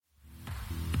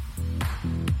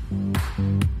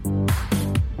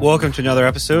Welcome to another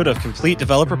episode of Complete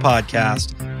Developer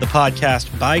Podcast, the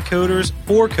podcast by coders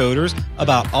for coders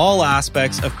about all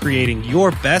aspects of creating your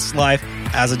best life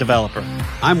as a developer.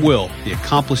 I'm Will, the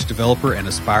accomplished developer and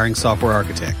aspiring software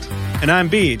architect. And I'm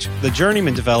Beej, the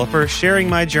journeyman developer sharing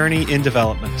my journey in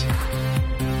development.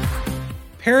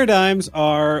 Paradigms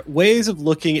are ways of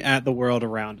looking at the world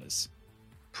around us.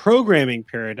 Programming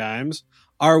paradigms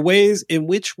are ways in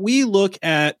which we look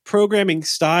at programming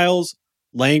styles,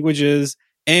 languages,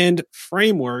 and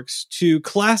frameworks to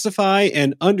classify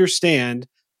and understand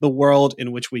the world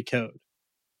in which we code.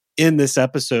 In this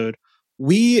episode,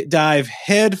 we dive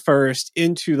headfirst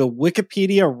into the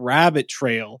Wikipedia rabbit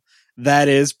trail that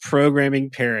is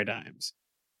programming paradigms.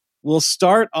 We'll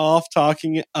start off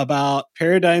talking about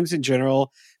paradigms in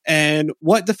general and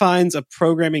what defines a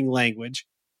programming language,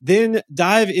 then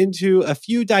dive into a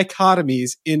few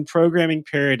dichotomies in programming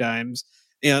paradigms,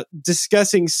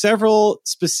 discussing several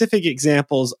specific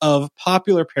examples of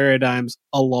popular paradigms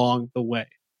along the way.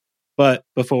 But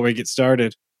before we get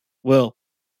started, Will,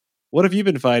 what have you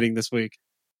been fighting this week?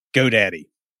 GoDaddy.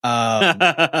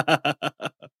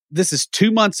 This is 2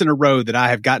 months in a row that I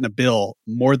have gotten a bill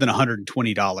more than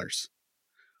 $120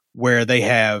 where they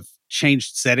have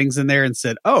changed settings in there and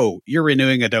said, oh, you're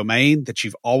renewing a domain that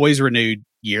you've always renewed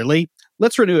yearly.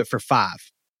 Let's renew it for $5.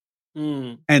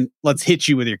 And let's hit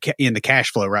you with your in the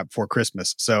cash flow right before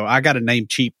Christmas. So I got a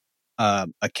Namecheap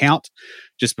account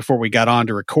just before we got on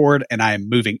to record, and I am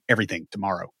moving everything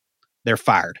tomorrow. They're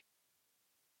fired.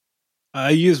 I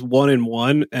use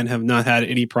 1&1 and have not had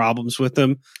any problems with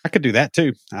them. I could do that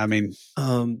too. I mean,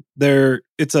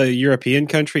 it's a European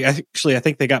country. I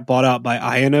think they got bought out by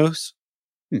Ionos.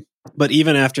 But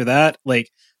even after that,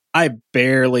 I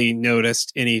barely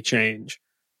noticed any change.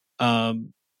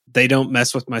 They don't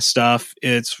mess with my stuff.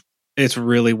 It's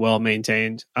really well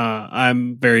maintained.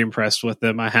 I'm very impressed with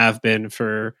them. I have been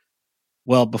before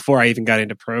I even got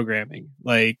into programming.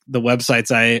 Like the websites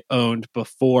I owned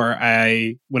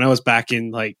when I was back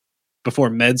in before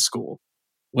med school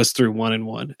was through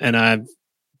 1&1, and I've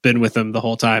been with them the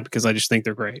whole time because I just think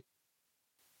they're great.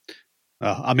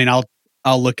 I mean,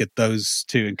 I'll look at those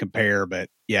two and compare, but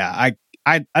yeah,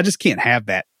 I just can't have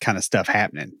that kind of stuff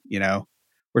happening,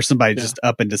 where somebody just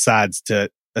up and decides to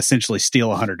essentially steal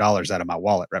 $100 out of my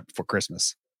wallet right before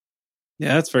Christmas.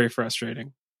 Yeah, that's very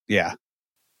frustrating. Yeah.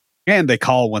 And they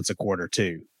call once a quarter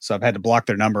too. So I've had to block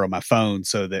their number on my phone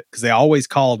because they always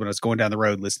called when I was going down the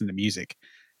road listening to music.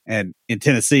 And in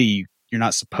Tennessee, you're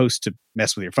not supposed to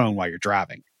mess with your phone while you're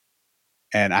driving.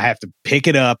 And I have to pick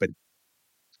it up and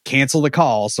cancel the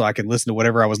call so I can listen to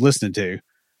whatever I was listening to.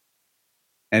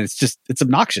 And it's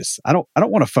obnoxious. I don't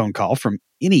want a phone call from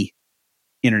any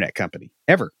internet company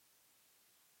ever.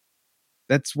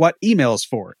 That's what email is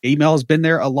for. Email has been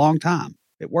there a long time.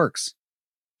 It works.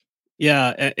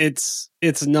 Yeah, it's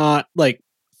not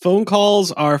phone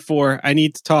calls are for I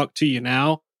need to talk to you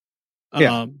now.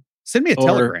 Yeah. Send me a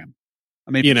telegram.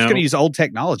 I mean, you're going to use old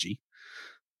technology.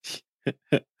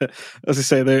 As I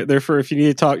say, they're for if you need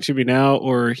to talk to me now,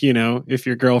 or if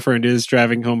your girlfriend is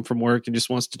driving home from work and just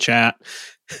wants to chat.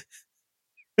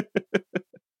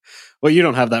 Well, you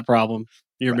don't have that problem.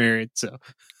 You're married, so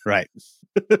right.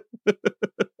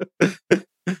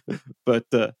 But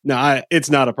no,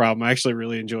 it's not a problem. I actually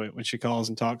really enjoy it when she calls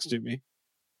and talks to me.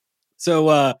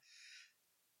 So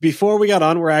before we got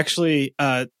on, we're actually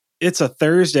it's a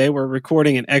Thursday. We're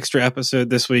recording an extra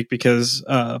episode this week because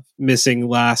missing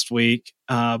last week.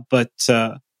 But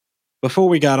before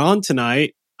we got on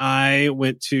tonight, I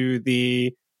went to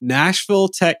the Nashville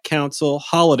Tech Council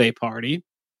holiday party.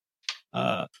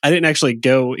 I didn't actually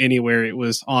go anywhere. It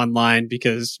was online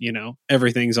because,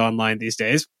 everything's online these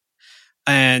days.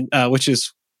 And which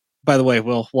is, by the way,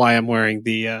 Will, why I'm wearing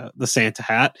the Santa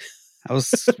hat. I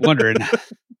was wondering.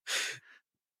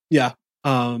 Yeah.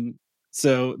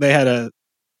 So they had it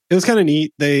was kind of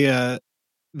neat. They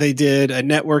did a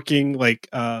networking,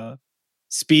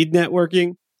 speed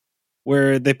networking,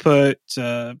 where they put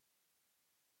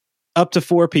up to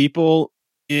 4 people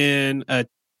in a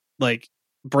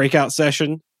breakout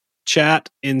session chat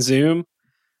in Zoom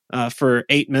for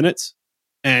 8 minutes.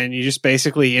 And you just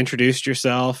basically introduced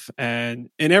yourself, and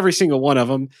in every single one of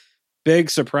them, big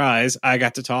surprise, I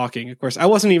got to talking. Of course, I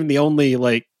wasn't even the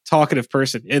only talkative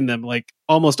person in them.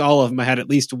 Almost all of them, I had at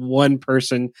least one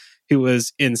person who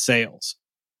was in sales.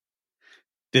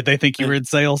 Did they think you were in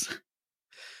sales?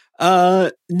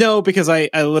 No, because I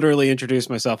literally introduced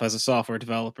myself as a software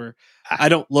developer. I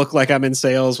don't look like I'm in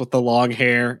sales with the long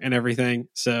hair and everything.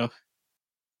 So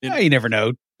you never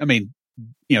know. I mean,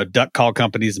 duck call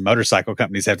companies and motorcycle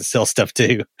companies have to sell stuff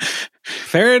too.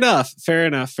 Fair enough.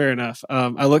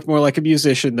 I look more like a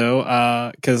musician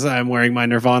though, because I'm wearing my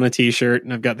Nirvana t-shirt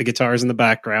and I've got the guitars in the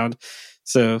background.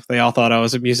 So they all thought I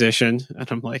was a musician,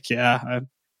 and I'm like, yeah,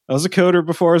 I was a coder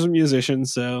before I was a musician.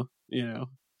 So,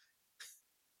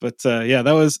 but yeah,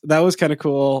 that was kind of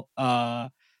cool.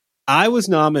 I was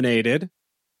nominated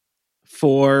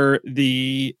for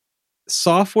the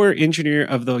Software Engineer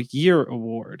of the Year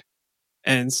award.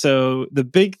 And so the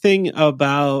big thing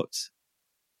about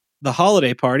the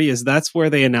holiday party is that's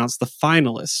where they announce the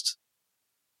finalists.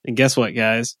 And guess what,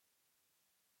 guys?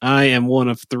 I am one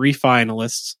of 3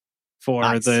 finalists for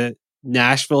the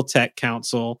Nashville Tech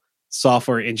Council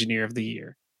Software Engineer of the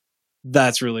Year.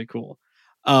 That's really cool.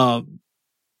 The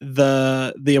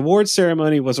award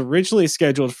ceremony was originally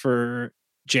scheduled for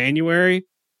January,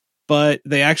 but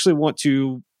they actually want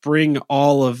to bring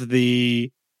all of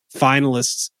the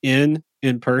finalists in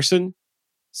person.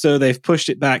 So they've pushed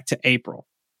it back to April.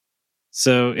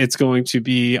 So it's going to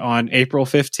be on April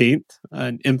 15th,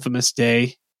 an infamous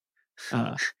day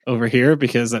over here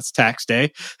because that's tax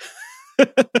day.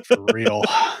 For real.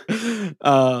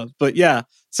 But yeah,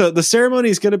 so the ceremony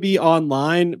is going to be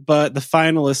online, but the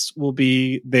finalists will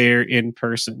be there in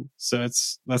person. So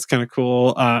that's kind of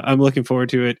cool. I'm looking forward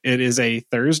to it. It is a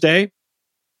Thursday,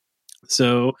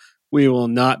 so we will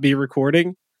not be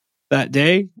recording that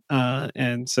day,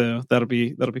 and so that'll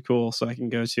be cool. So I can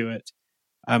go to it.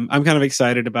 I'm kind of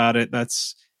excited about it.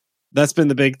 That's been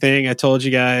the big thing. I told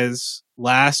you guys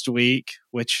last week,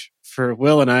 which for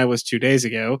Will and I was 2 days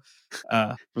ago,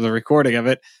 for the recording of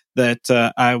it,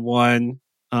 that I won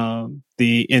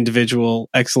the Individual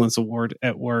Excellence Award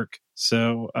at work.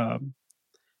 So I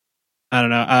don't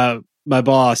know. My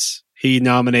boss, he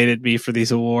nominated me for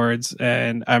these awards,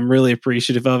 and I'm really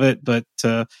appreciative of it. But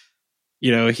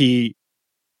he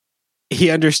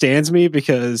understands me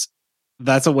because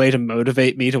that's a way to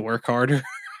motivate me to work harder.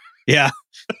 Yeah.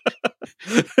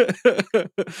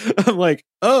 I'm like,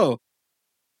 oh,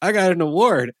 I got an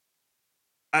award.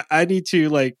 I need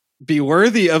to be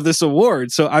worthy of this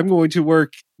award. So I'm going to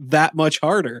work that much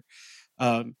harder.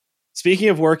 Speaking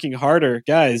of working harder,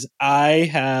 guys,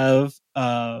 I've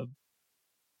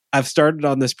started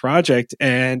on this project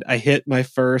and I hit my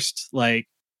first,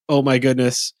 oh my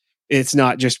goodness, it's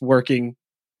not just working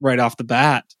right off the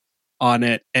bat on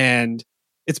it. And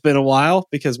it's been a while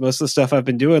because most of the stuff I've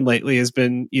been doing lately has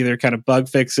been either kind of bug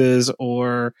fixes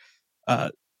or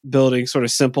building sort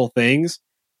of simple things.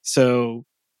 So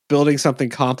building something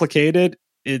complicated,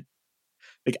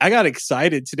 I got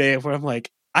excited today when I'm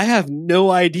like, I have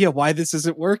no idea why this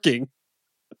isn't working.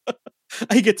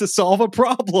 I get to solve a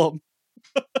problem.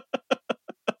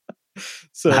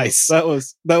 So nice. That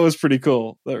was pretty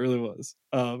cool. That really was.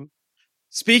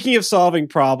 Speaking of solving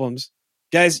problems,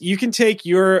 guys, you can take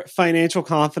your financial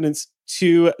confidence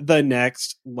to the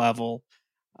next level.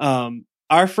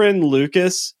 Our friend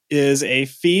Lucas is a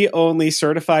fee-only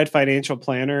certified financial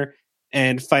planner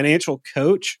and financial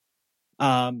coach.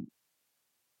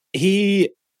 He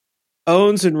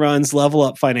owns and runs Level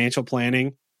Up Financial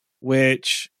Planning,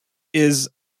 which is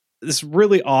this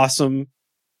really awesome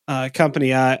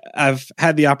company. I've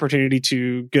had the opportunity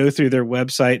to go through their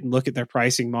website and look at their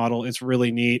pricing model. It's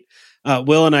really neat.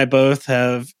 Will and I both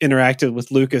have interacted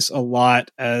with Lucas a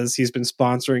lot as he's been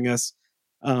sponsoring us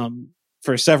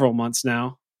for several months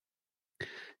now.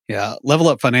 Yeah, Level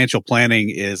Up Financial Planning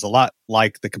is a lot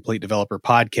like the Complete Developer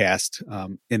podcast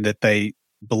in that they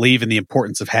believe in the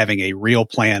importance of having a real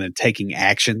plan and taking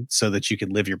action so that you can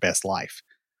live your best life.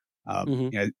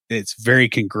 It's very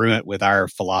congruent with our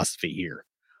philosophy here.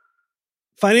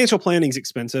 Financial planning is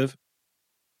expensive,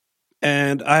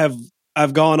 and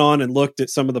I've gone on and looked at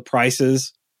some of the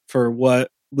prices for what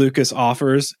Lucas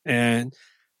offers, and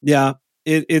yeah,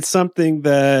 it's something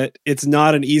that it's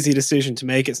not an easy decision to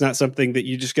make. It's not something that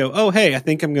you just go, oh, hey, I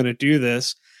think I'm going to do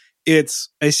this. It's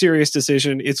a serious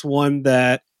decision. It's one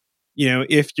that,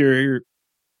 if you're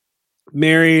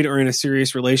married or in a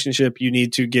serious relationship, you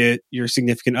need to get your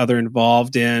significant other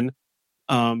involved in,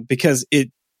 because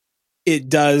it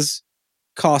does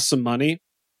cost some money,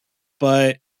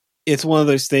 but it's one of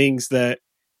those things that,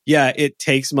 yeah, it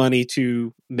takes money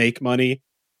to make money.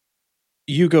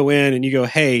 You go in and you go,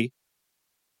 hey,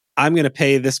 I'm going to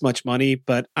pay this much money,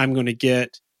 but I'm going to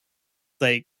get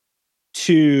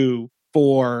 2,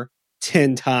 4,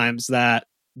 10 times that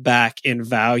back in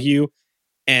value,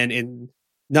 and in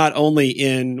not only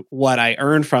in what I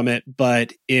earn from it,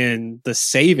 but in the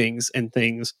savings and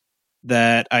things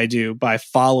that I do by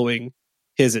following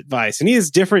his advice. And he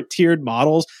has different tiered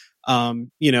models.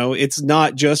 It's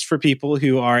not just for people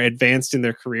who are advanced in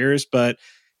their careers, but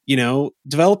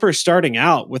developers starting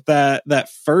out with that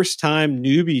first time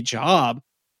newbie job,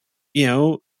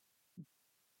 do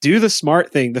the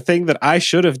smart thing, the thing that I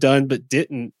should have done but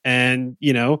didn't, and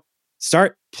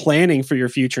start planning for your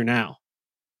future now.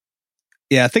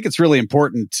 Yeah, I think it's really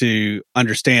important to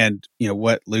understand,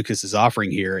 what Lucas is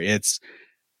offering here. It's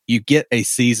you get a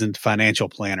seasoned financial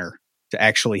planner to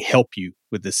actually help you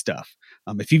with this stuff.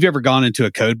 If you've ever gone into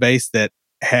a code base that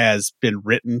has been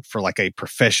written for like a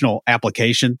professional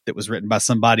application that was written by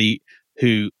somebody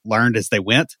who learned as they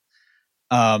went,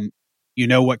 you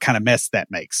know what kind of mess that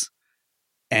makes.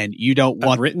 And you don't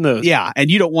want written those. Yeah, and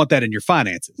you don't want that in your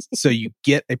finances. So you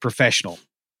get a professional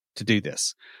to do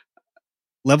this.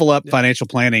 Level Up Financial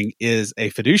Planning is a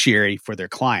fiduciary for their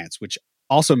clients, which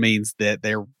also means that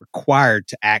they're required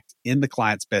to act in the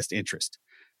client's best interest.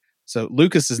 So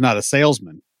Lucas is not a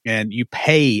salesman, and you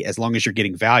pay as long as you're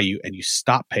getting value, and you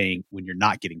stop paying when you're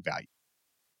not getting value.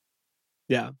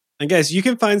 Yeah. And guys, you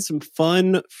can find some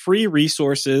fun free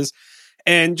resources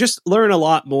and just learn a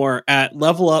lot more at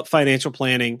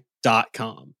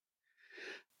levelupfinancialplanning.com.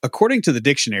 According to the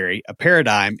dictionary, a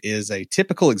paradigm is a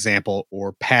typical example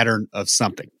or pattern of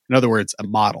something. In other words, a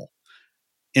model.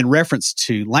 In reference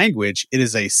to language, it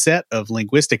is a set of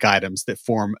linguistic items that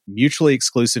form mutually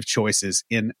exclusive choices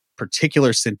in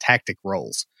particular syntactic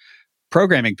roles.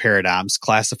 Programming paradigms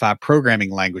classify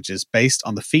programming languages based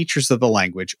on the features of the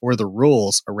language or the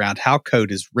rules around how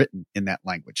code is written in that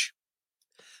language.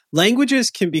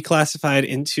 Languages can be classified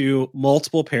into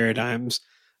multiple paradigms,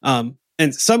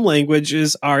 and some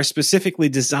languages are specifically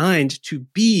designed to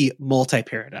be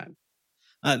multi-paradigm.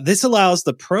 This allows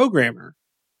the programmer,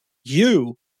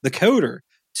 you, the coder,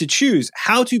 to choose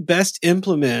how to best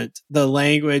implement the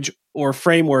language or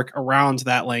framework around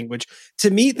that language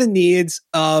to meet the needs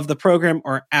of the program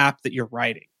or app that you're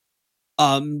writing.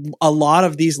 A lot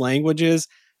of these languages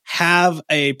have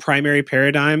a primary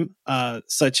paradigm,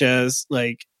 such as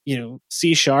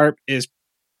C# is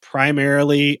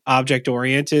primarily object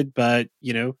oriented, but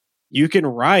you can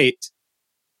write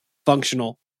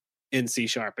functional in C#,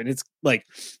 and it's like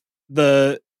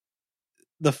the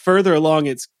further along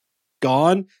it's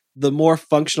gone, the more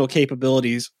functional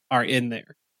capabilities are in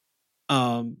there.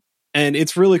 And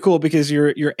it's really cool because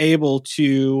you're able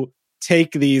to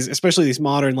take these, especially these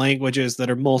modern languages that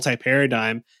are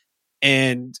multi-paradigm,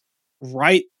 and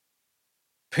write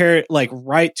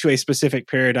to a specific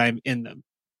paradigm in them.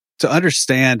 To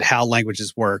understand how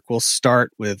languages work, we'll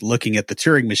start with looking at the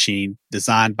Turing machine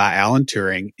designed by Alan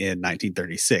Turing in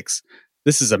 1936.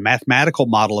 This is a mathematical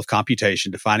model of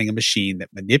computation defining a machine that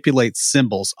manipulates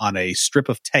symbols on a strip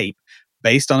of tape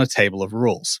based on a table of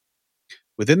rules.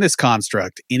 Within this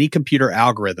construct, any computer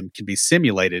algorithm can be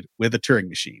simulated with a Turing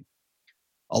machine.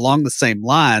 Along the same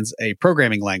lines, a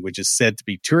programming language is said to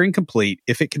be Turing complete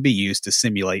if it can be used to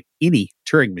simulate any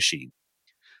Turing machine.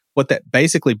 What that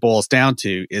basically boils down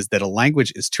to is that a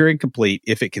language is Turing complete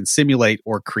if it can simulate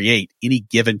or create any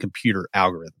given computer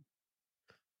algorithm.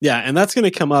 Yeah, and that's going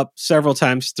to come up several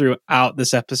times throughout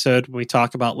this episode when we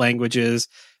talk about languages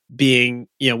being,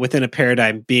 within a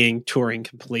paradigm being Turing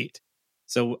complete.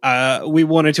 So we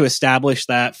wanted to establish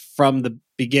that from the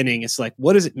beginning. It's like,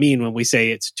 what does it mean when we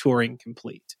say it's Turing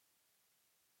complete?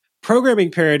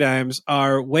 Programming paradigms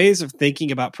are ways of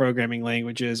thinking about programming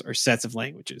languages or sets of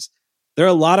languages. There are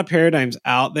a lot of paradigms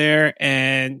out there,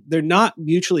 and they're not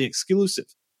mutually exclusive.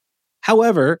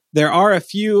 However, there are a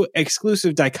few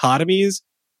exclusive dichotomies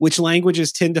which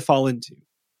languages tend to fall into.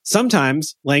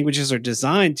 Sometimes languages are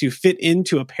designed to fit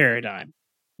into a paradigm,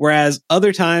 whereas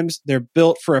other times they're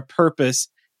built for a purpose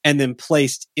and then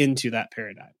placed into that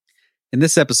paradigm. In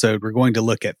this episode, we're going to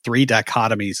look at 3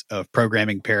 dichotomies of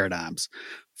programming paradigms.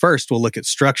 First, we'll look at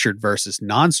structured versus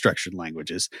non-structured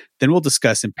languages. Then we'll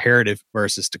discuss imperative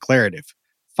versus declarative.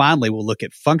 Finally, we'll look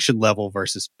at function level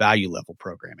versus value level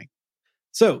programming.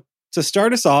 So, to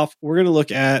start us off, we're going to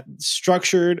look at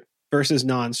structured versus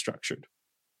non-structured.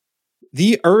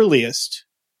 The earliest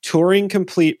Turing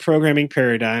complete programming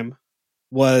paradigm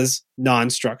was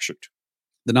non-structured.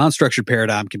 The non-structured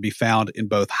paradigm can be found in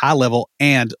both high-level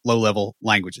and low-level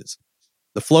languages.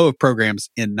 The flow of programs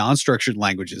in non-structured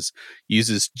languages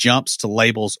uses jumps to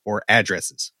labels or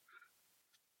addresses.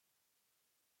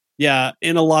 Yeah,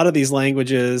 in a lot of these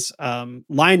languages,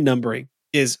 line numbering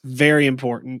is very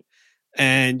important.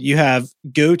 And you have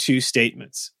go-to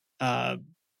statements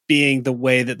being the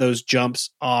way that those jumps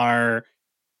are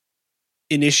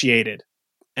initiated.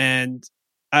 And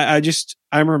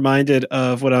I'm reminded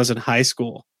of when I was in high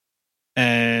school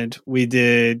and we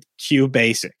did Q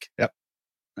Basic. Yep.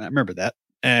 I remember that.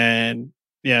 And,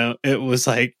 it was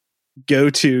like go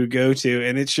to.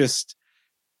 And it's just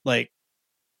like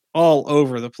all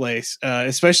over the place,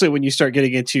 especially when you start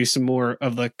getting into some more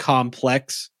of the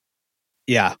complex.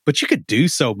 Yeah, but you could do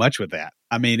so much with that.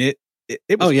 I mean, it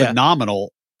was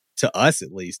phenomenal to us,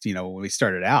 at least, when we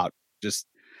started out. Just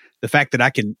the fact that I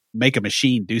can make a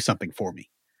machine do something for me.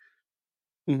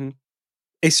 Mm-hmm.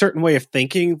 A certain way of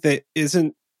thinking that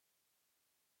isn't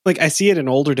like, I see it in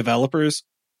older developers.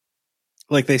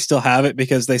 Like, they still have it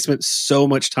because they spent so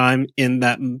much time in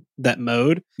that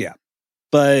mode. Yeah.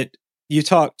 But you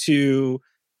talk to,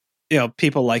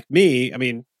 people like me. I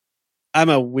mean, I'm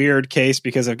a weird case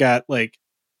because I've got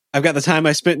the time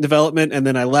I spent in development and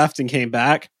then I left and came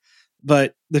back.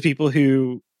 But the people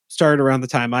who started around the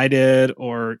time I did,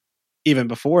 or even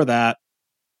before that,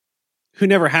 who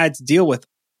never had to deal with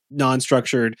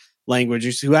non-structured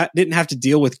languages, who didn't have to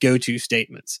deal with go-to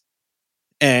statements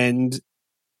and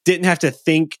didn't have to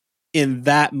think in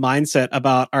that mindset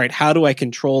about, all right, how do I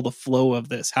control the flow of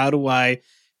this? How do I,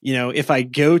 if I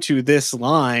go to this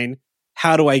line,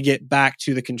 how do I get back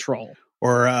to the control?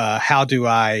 Or how do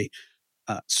I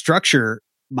structure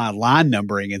my line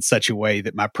numbering in such a way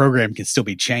that my program can still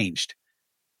be changed?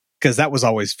 Because that was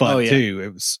always fun too.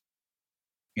 It was,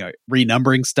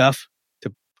 renumbering stuff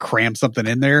to cram something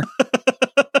in there.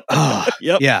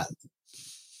 Yep. Yeah.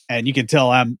 And you can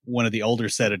tell I'm one of the older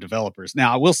set of developers.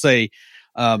 Now, I will say,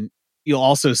 you'll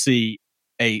also see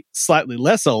a slightly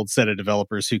less old set of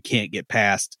developers who can't get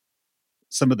past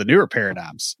some of the newer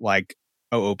paradigms, like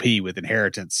OOP with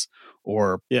inheritance,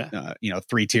 or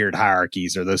 3-tiered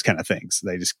hierarchies, or those kind of things.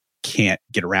 They just can't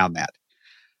get around that.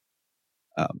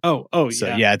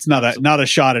 It's not a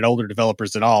shot at older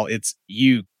developers at all. It's,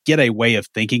 you get a way of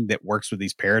thinking that works with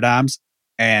these paradigms,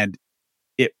 and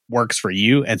it works for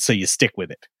you, and so you stick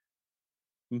with it.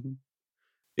 Mm-hmm.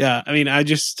 Yeah, I mean,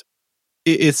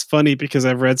 it's funny because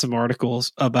I've read some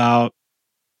articles about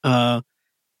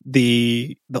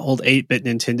the old 8-bit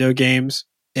Nintendo games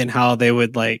and how they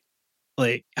would like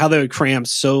how they would cram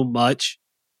so much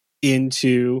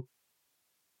into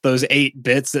those 8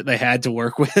 bits that they had to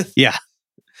work with. Yeah.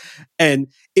 And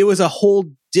it was a whole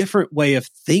different way of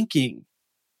thinking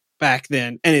back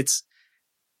then. And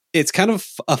it's kind of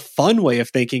a fun way of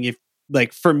thinking, if,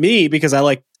 like, for me, because I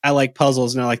like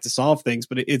puzzles and I like to solve things,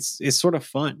 but it's sort of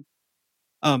fun.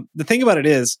 The thing about it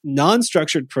is,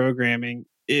 non-structured programming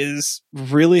is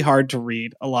really hard to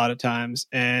read a lot of times,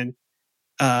 and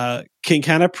can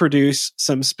kind of produce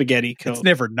some spaghetti code. It's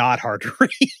never not hard to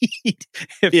read.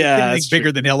 If anything's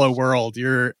bigger than Hello World,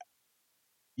 you're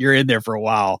in there for a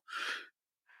while.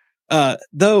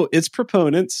 Though its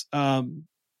proponents,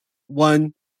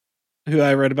 one who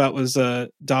I read about was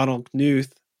Donald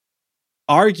Knuth,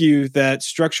 argue that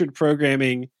structured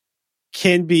programming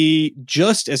can be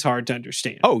just as hard to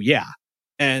understand. Oh yeah.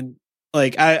 And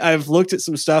like, I've looked at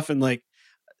some stuff, and like,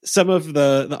 some of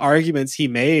the arguments he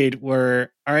made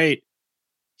were, all right,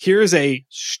 here's a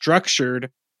structured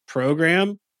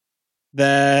program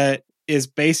that is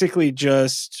basically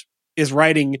is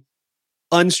writing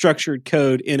unstructured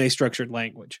code in a structured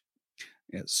language.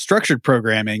 Yeah, structured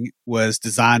programming was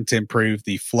designed to improve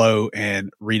the flow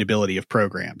and readability of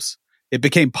programs. It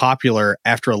became popular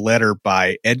after a letter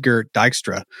by Edgar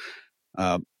Dijkstra.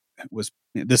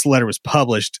 This letter was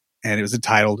published, and it was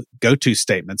entitled "Go-To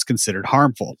Statements Considered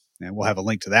Harmful." And we'll have a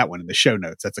link to that one in the show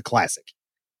notes. That's a classic.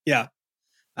 Yeah.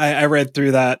 I read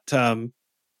through that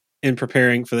in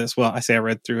preparing for this. Well, I say I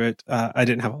read through it. I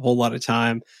didn't have a whole lot of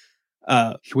time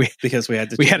because we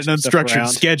had an unstructured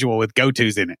schedule with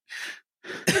go-tos in it.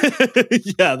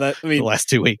 Yeah, the last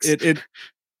 2 weeks.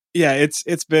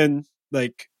 It's been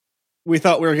like, we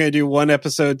thought we were going to do one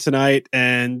episode tonight,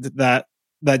 and that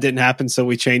didn't happen. So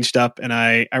we changed up, and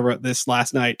I wrote this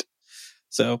last night.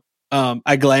 So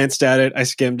I glanced at it. I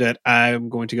skimmed it. I'm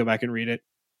going to go back and read it.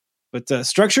 But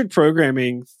structured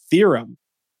programming theorem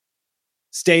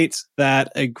states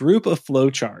that a group of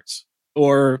flowcharts,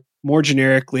 or more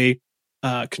generically,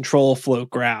 control flow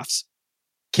graphs,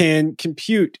 can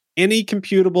compute any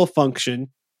computable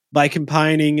function by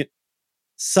combining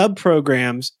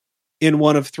subprograms in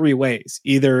one of 3 ways,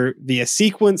 either via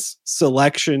sequence,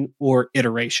 selection, or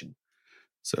iteration.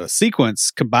 So a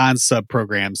sequence combines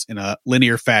subprograms in a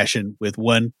linear fashion with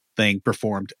one thing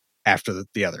performed after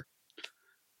the other.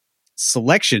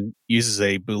 Selection uses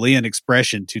a Boolean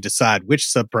expression to decide which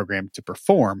subprogram to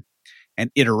perform,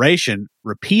 and iteration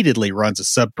repeatedly runs a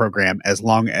subprogram as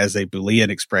long as a Boolean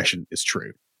expression is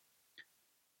true.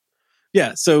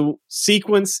 Yeah, so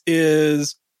sequence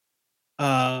is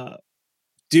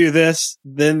do this,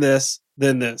 then this,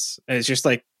 then this. And it's just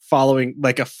like following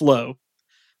like a flow.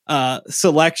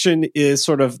 Selection is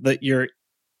sort of your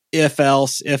if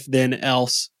else, if then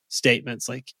else statements.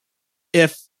 Like,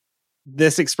 if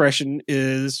this expression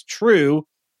is true,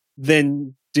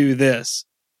 then do this,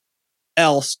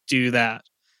 else do that.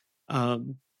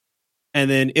 And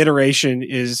then iteration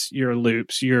is your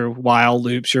loops, your while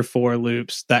loops, your for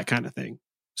loops, that kind of thing.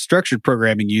 Structured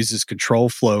programming uses control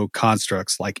flow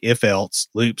constructs like if-else,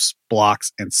 loops,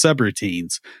 blocks, and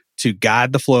subroutines to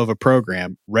guide the flow of a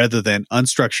program rather than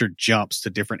unstructured jumps to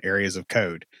different areas of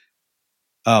code.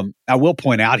 I will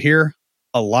point out here,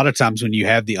 a lot of times when you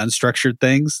have the unstructured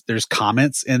things, there's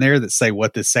comments in there that say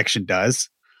what this section does.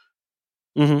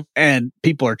 Mm-hmm. And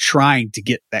people are trying to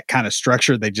get that kind of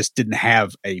structure. They just didn't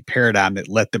have a paradigm that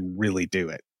let them really do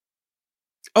it.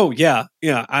 Oh, yeah.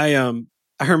 Yeah.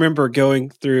 I remember going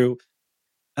through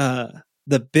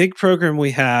the big program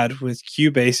we had with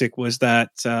QBasic was that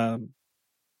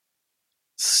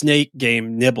snake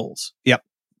game Nibbles. Yep.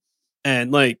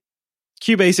 And like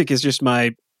QBasic is just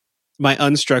my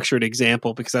unstructured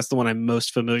example because that's the one I'm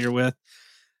most familiar with.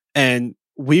 And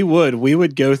we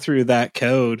would go through that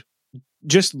code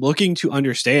just looking to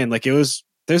understand. Like there's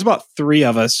about 3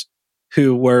 of us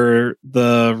who were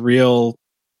the real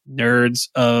nerds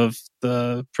of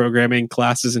the programming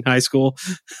classes in high school.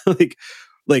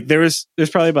 like there's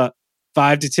probably about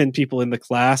 5 to 10 people in the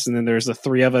class, and then there's the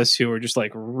 3 of us who were just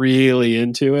like really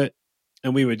into it,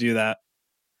 and we would do that.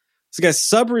 So guys,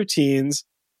 subroutines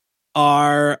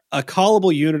are a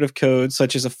callable unit of code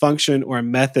such as a function or a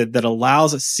method that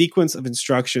allows a sequence of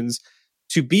instructions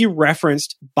to be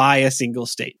referenced by a single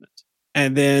statement.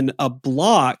 And then a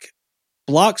block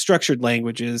structured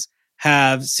languages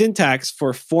have syntax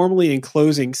for formally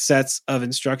enclosing sets of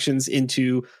instructions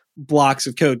into blocks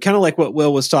of code, kind of like what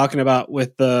Will was talking about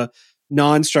with the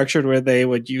non-structured, where they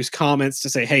would use comments to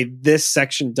say, hey, this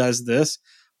section does this.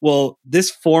 Well,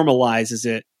 this formalizes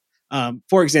it.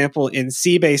 For example, in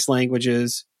C-based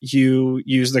languages, you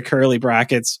use the curly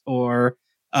brackets, or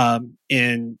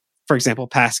in, for example,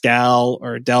 Pascal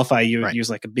or Delphi, you would use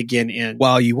like a begin end.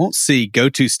 While you won't see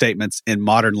go-to statements in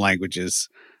modern languages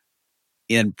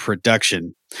in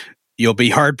production, you'll be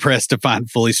hard-pressed to find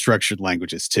fully structured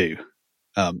languages too.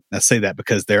 I say that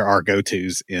because there are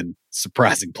go-tos in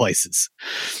surprising places.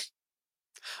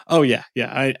 Oh, yeah.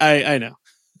 Yeah, I know.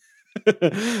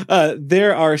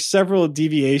 There are several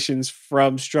deviations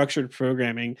from structured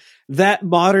programming that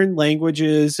modern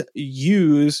languages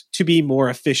use to be more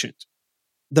efficient.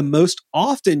 The most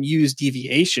often used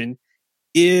deviation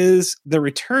is the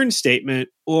return statement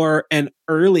or an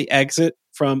early exit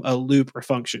from a loop or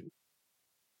function.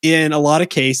 In a lot of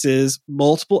cases,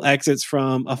 multiple exits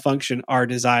from a function are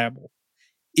desirable.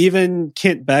 Even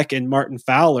Kent Beck and Martin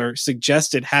Fowler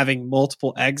suggested having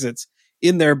multiple exits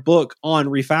in their book on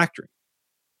refactoring.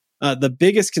 The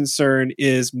biggest concern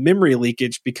is memory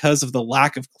leakage because of the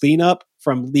lack of cleanup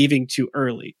from leaving too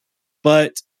early.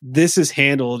 But this is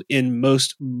handled in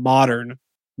most modern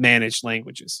managed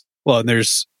languages. Well, and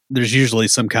there's usually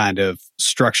some kind of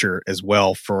structure as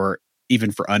well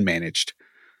even for unmanaged.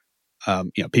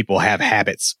 People have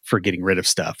habits for getting rid of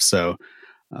stuff. So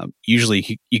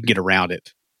usually you can get around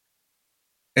it.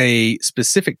 A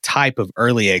specific type of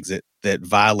early exit that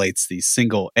violates the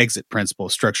single exit principle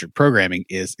of structured programming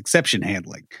is exception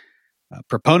handling.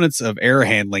 Proponents of error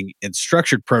handling in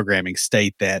structured programming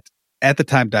state that at the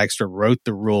time Dijkstra wrote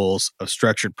the rules of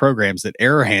structured programs, that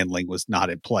error handling was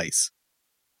not in place.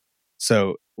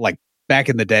 So like back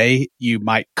in the day, you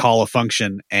might call a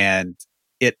function and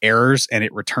it errors and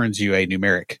it returns you a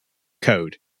numeric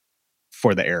code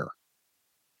for the error.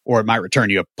 Or it might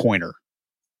return you a pointer.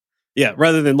 Yeah,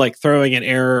 rather than like throwing an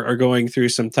error or going through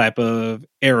some type of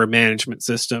error management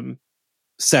system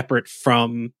separate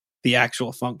from the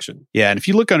actual function. Yeah, and if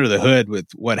you look under the hood with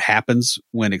what happens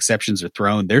when exceptions are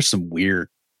thrown, there's some weird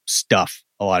stuff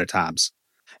a lot of times.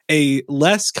 A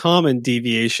less common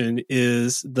deviation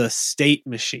is the state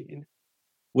machine,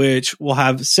 which will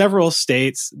have several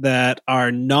states that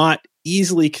are not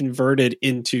easily converted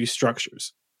into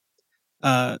structures.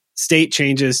 State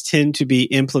changes tend to be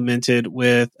implemented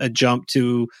with a jump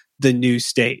to the new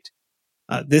state.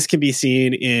 This can be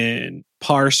seen in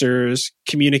parsers,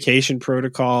 communication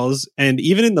protocols, and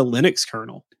even in the Linux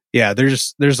kernel. Yeah,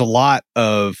 there's a lot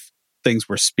of things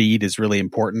where speed is really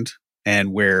important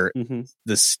and where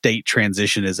the state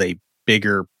transition is a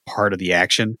bigger part of the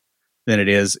action than it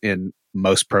is in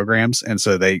most programs. And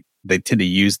so they tend to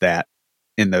use that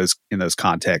in those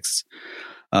contexts.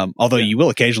 Although you will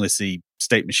occasionally see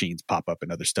state machines pop up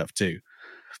in other stuff too.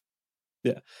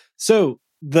 Yeah. So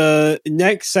the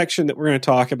next section that we're going to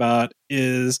talk about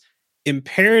is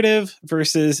imperative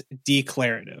versus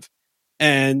declarative.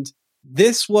 And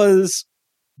this was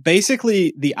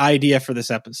basically the idea for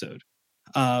this episode.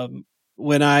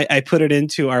 When I put it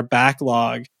into our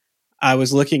backlog, I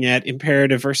was looking at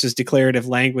imperative versus declarative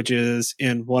languages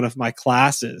in one of my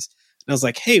classes. And I was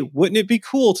like, hey, wouldn't it be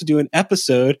cool to do an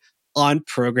episode on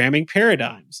programming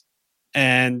paradigms?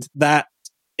 And that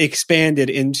expanded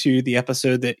into the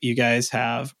episode that you guys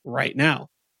have right now.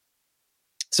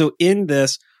 So in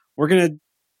this, we're going to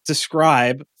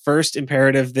describe first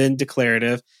imperative, then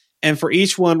declarative. And for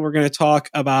each one, we're going to talk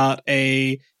about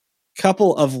a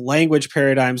couple of language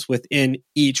paradigms within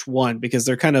each one, because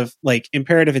they're kind of like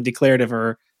imperative and declarative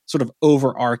are sort of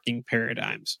overarching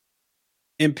paradigms.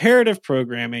 Imperative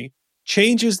programming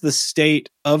changes the state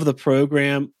of the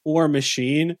program or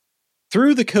machine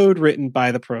through the code written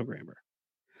by the programmer.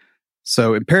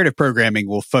 So imperative programming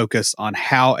will focus on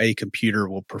how a computer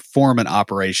will perform an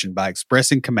operation by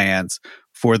expressing commands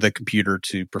for the computer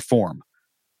to perform.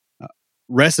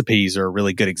 Recipes are a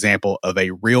really good example of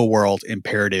a real-world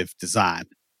imperative design.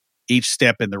 Each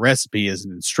step in the recipe is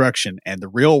an instruction, and the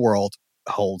real world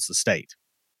holds the state.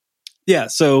 Yeah,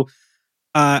 so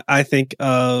I think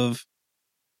of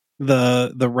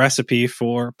the recipe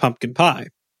for pumpkin pie,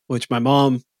 which my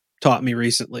mom taught me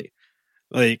recently.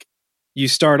 Like, you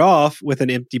start off with an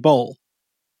empty bowl,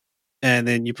 and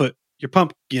then you put your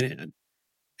pumpkin in,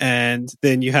 and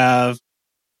then you have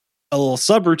a little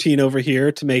subroutine over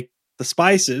here to make the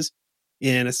spices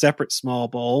in a separate small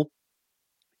bowl.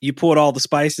 You put all the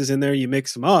spices in there, you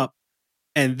mix them up,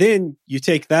 and then you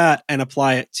take that and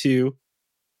apply it to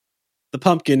the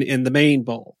pumpkin in the main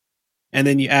bowl. And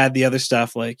then you add the other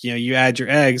stuff, like, you add your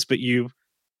eggs, but you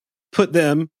put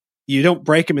them, you don't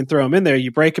break them and throw them in there.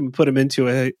 You break them and put them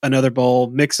into another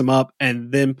bowl, mix them up,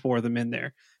 and then pour them in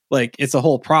there. Like, it's a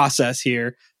whole process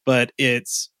here, but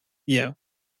it's, do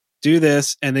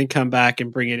this and then come back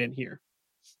and bring it in here.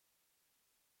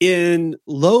 In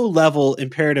low-level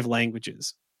imperative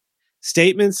languages,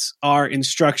 statements are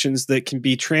instructions that can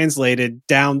be translated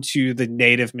down to the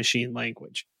native machine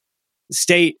language.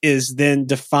 State is then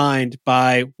defined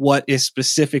by what is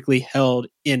specifically held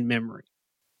in memory.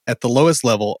 At the lowest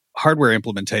level, hardware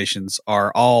implementations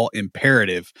are all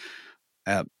imperative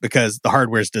because the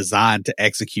hardware is designed to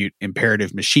execute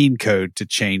imperative machine code to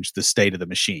change the state of the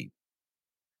machine.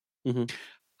 Mm-hmm.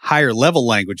 Higher level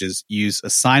languages use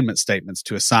assignment statements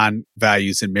to assign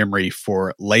values in memory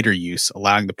for later use,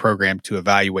 allowing the program to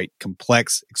evaluate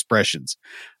complex expressions.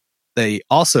 They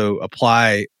also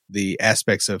apply the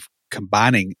aspects of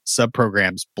combining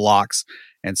subprograms, blocks,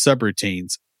 and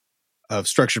subroutines of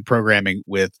structured programming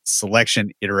with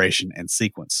selection, iteration, and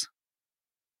sequence.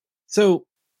 So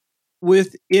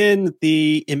within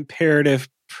the imperative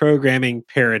programming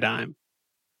paradigm,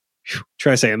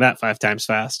 try saying that 5 times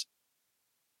fast.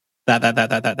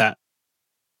 That.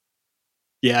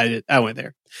 Yeah, I did. I went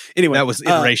there. Anyway, that was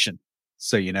iteration.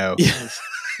 So you know. Yeah.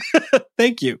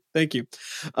 Thank you.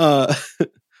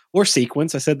 Or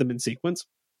sequence. I said them in sequence,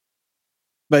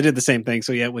 but I did the same thing.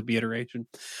 So yeah, it would be iteration.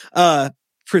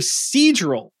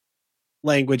 Procedural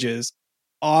languages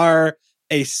are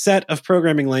a set of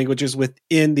programming languages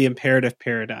within the imperative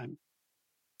paradigm,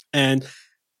 and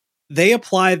they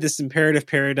apply this imperative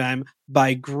paradigm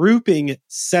by grouping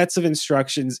sets of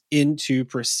instructions into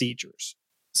procedures.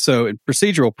 So in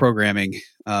procedural programming,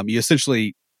 you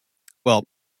essentially,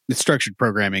 it's structured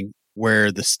programming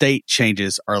where the state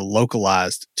changes are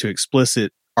localized to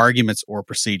explicit arguments or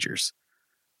procedures.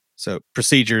 So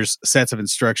procedures, sets of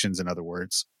instructions, in other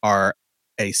words, are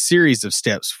a series of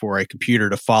steps for a computer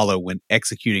to follow when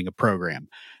executing a program.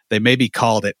 They may be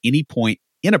called at any point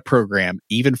in a program,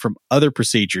 even from other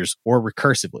procedures or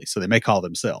recursively. So they may call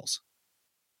themselves.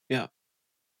 Yeah.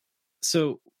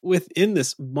 So within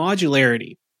this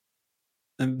modularity,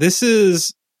 and this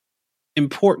is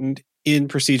important in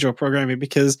procedural programming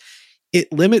because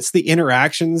it limits the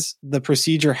interactions the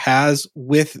procedure has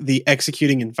with the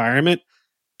executing environment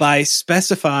by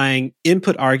specifying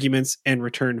input arguments and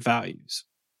return values.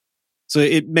 So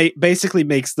it basically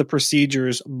makes the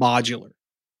procedures modular.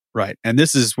 Right. And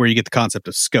this is where you get the concept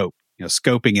of scope.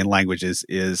 Scoping in languages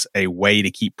is a way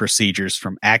to keep procedures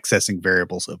from accessing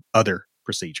variables of other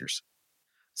procedures.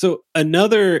 So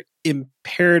another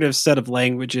imperative set of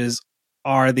languages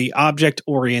are the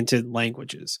object-oriented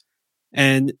languages.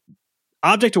 And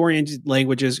object-oriented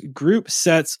languages group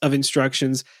sets of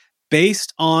instructions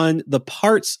based on the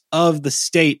parts of the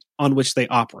state on which they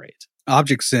operate.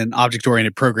 Objects in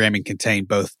object-oriented programming contain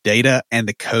both data and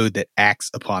the code that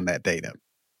acts upon that data.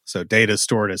 So data is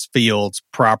stored as fields,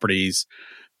 properties,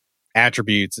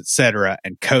 attributes, etc.,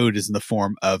 and code is in the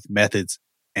form of methods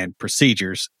and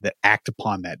procedures that act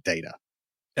upon that data.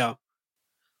 Yeah.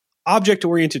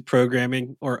 Object-oriented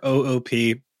programming, or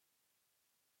OOP,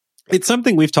 it's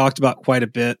something we've talked about quite a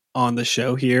bit on the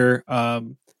show here.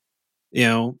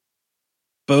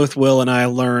 both Will and I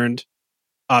learned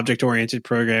object-oriented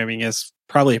programming as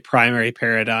probably a primary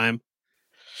paradigm,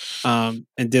 and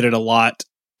did it a lot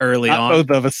early on. Both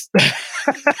of us.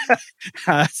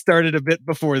 I started a bit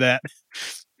before that.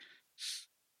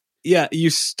 Yeah, you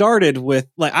started with,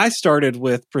 like, I started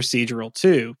with procedural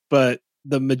too, but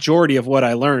the majority of what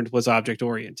I learned was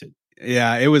object-oriented.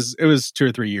 Yeah, it was 2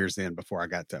 or 3 years in before I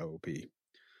got to OOP.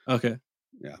 Okay.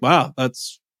 Yeah. Wow,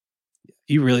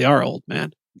 you really are old,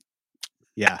 man.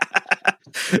 Yeah.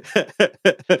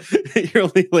 You're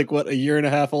only like, what, a year and a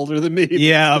half older than me?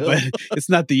 Yeah, but it's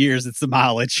not the years, it's the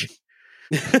mileage.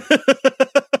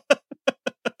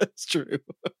 That's true.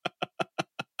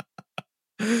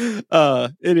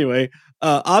 Anyway,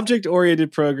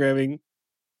 object-oriented programming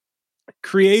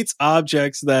creates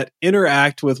objects that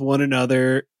interact with one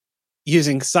another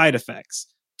using side effects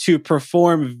to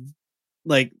perform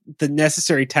like the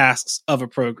necessary tasks of a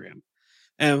program.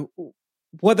 And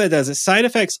what that does is side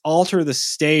effects alter the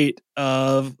state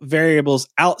of variables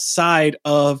outside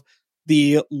of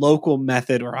the local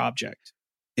method or object.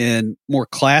 In more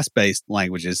class-based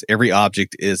languages, every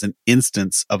object is an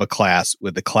instance of a class,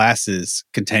 with the classes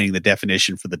containing the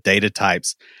definition for the data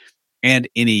types and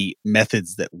any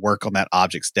methods that work on that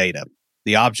object's data.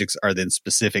 The objects are then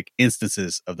specific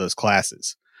instances of those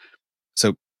classes.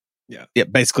 So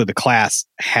basically the class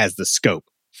has the scope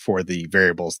for the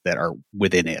variables that are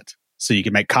within it. So you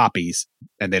can make copies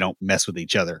and they don't mess with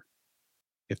each other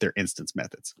if they're instance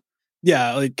methods.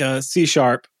 Yeah, like C#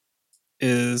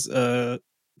 is a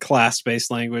class-based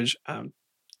language. I'm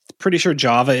pretty sure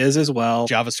Java is as well.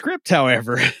 JavaScript,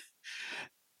 however,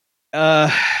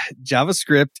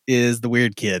 JavaScript is the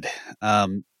weird kid.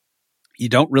 You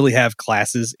don't really have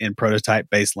classes in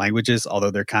prototype-based languages,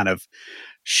 although they're kind of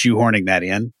shoehorning that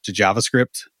in to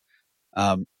JavaScript.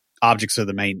 Objects are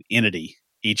the main entity.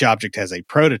 Each object has a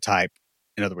prototype,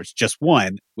 in other words, just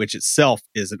one, which itself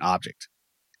is an object.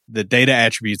 The data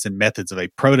attributes and methods of a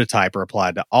prototype are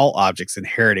applied to all objects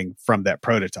inheriting from that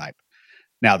prototype.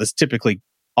 Now, this typically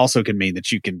also can mean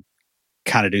that you can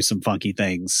kind of do some funky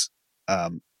things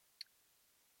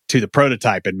to the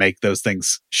prototype and make those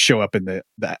things show up in the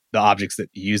objects that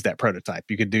use that prototype.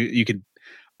 You can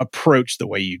approach the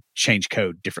way you change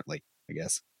code differently, I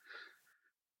guess.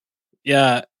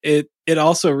 Yeah, it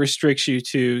also restricts you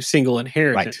to single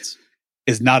inheritance. Right.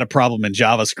 Is not a problem in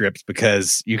JavaScript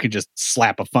because you can just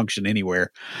slap a function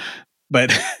anywhere.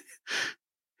 But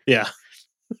yeah.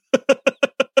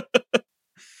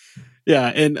 Yeah,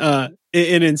 and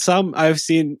in some, I've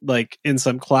seen like in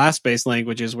some class-based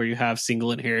languages where you have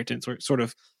single inheritance, where it sort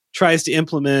of tries to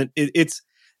implement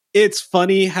it's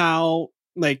funny how,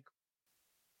 like,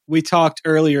 we talked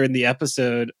earlier in the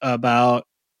episode about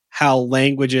how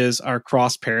languages are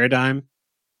cross paradigm,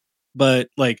 but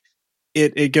like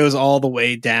it goes all the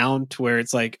way down to where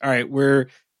it's like, all right, we're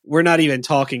not even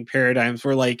talking paradigms.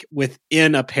 We're like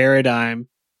within a paradigm,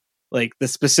 like the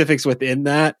specifics within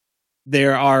that.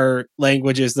 There are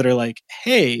languages that are like,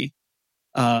 hey,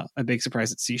 a big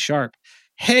surprise at C#.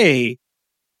 Hey,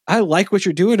 I like what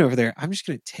you're doing over there. I'm just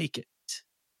going to take it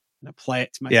and apply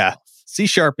it to myself. Yeah. C#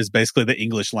 is basically the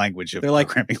English language of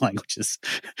programming languages.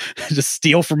 Just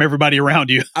steal from everybody around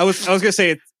you. I was going to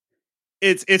say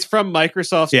it's from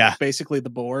Microsoft. So yeah. It's basically the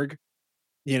Borg.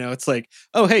 You know, it's like,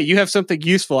 oh, hey, you have something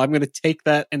useful. I'm going to take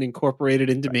that and incorporate it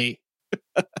into me.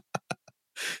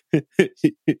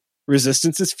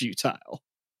 Resistance is futile.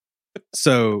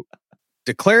 So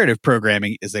declarative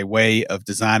programming is a way of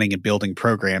designing and building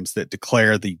programs that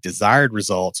declare the desired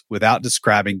results without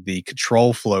describing the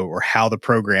control flow or how the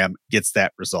program gets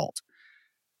that result.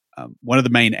 One of the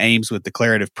main aims with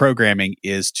declarative programming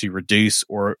is to reduce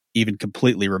or even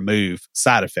completely remove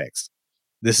side effects.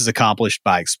 This is accomplished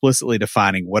by explicitly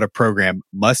defining what a program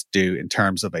must do in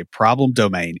terms of a problem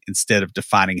domain instead of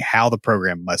defining how the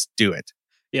program must do it.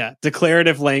 Yeah,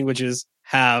 declarative languages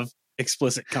have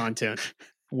explicit content.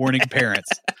 Warning parents.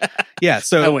 Yeah,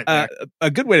 so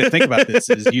a good way to think about this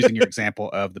is using your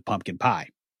example of the pumpkin pie,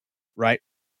 right?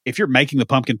 If you're making the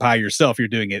pumpkin pie yourself, you're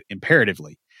doing it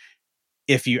imperatively.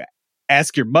 If you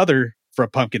ask your mother for a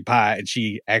pumpkin pie and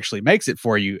she actually makes it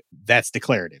for you, that's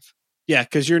declarative. Yeah,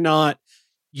 because you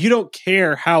don't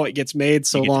care how it gets made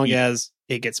so long as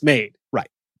it gets made. Right.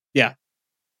 Yeah.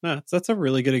 No, that's a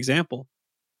really good example.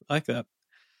 I like that.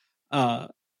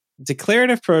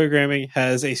 Declarative programming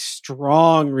has a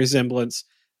strong resemblance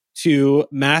to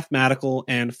mathematical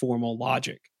and formal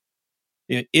logic.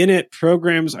 In it,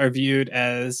 programs are viewed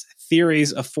as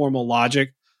theories of formal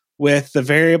logic, with the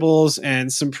variables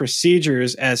and some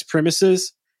procedures as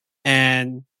premises,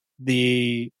 and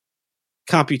the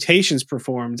computations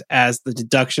performed as the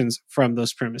deductions from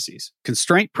those premises.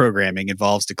 Constraint programming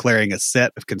involves declaring a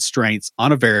set of constraints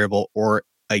on a variable or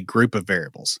a group of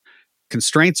variables.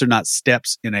 Constraints are not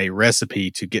steps in a recipe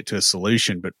to get to a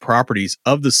solution, but properties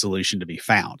of the solution to be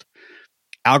found.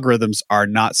 Algorithms are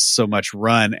not so much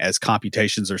run as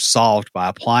computations are solved by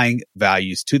applying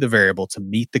values to the variable to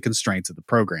meet the constraints of the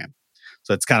program.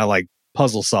 So it's kind of like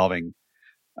puzzle solving,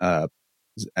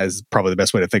 as probably the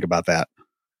best way to think about that.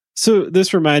 So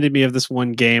this reminded me of this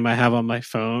one game I have on my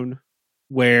phone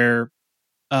where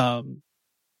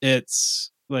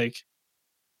it's like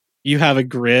you have a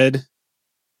grid.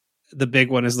 The big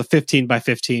one is the 15 by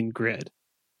 15 grid.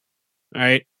 All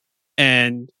right.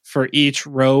 And for each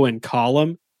row and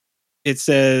column, it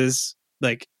says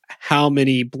like how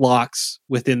many blocks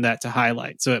within that to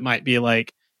highlight. So it might be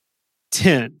like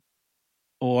 10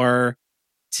 or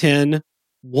 10,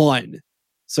 1.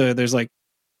 So there's like,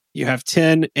 you have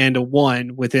 10 and a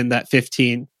 1 within that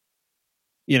 15,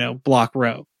 block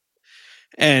row.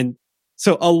 And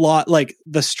so a lot, like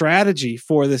the strategy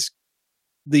for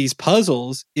these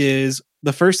puzzles is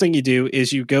the first thing you do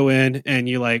is you go in and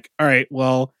you like, all right,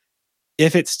 well,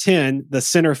 if it's 10, the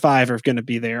center 5 are going to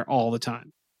be there all the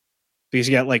time because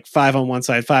you got like 5 on one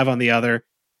side, 5 on the other.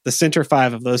 The center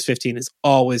 5 of those 15 is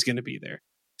always going to be there.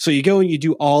 So you go and you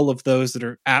do all of those that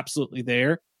are absolutely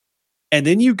there. And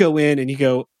then you go in and you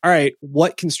go, all right,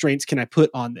 what constraints can I put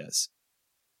on this?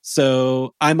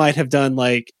 So I might have done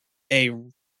like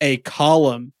a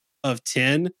column of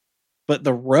 10, but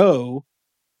the row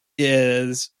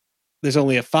there's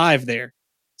only a 5 there.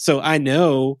 So I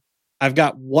know I've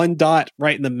got one dot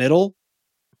right in the middle.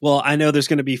 Well, I know there's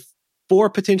going to be 4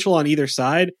 potential on either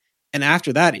side. And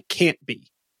after that, it can't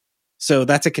be. So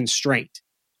that's a constraint.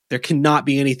 There cannot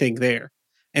be anything there.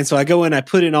 And so I go in, I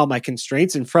put in all my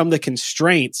constraints, and from the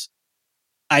constraints,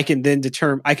 I can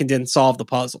then solve the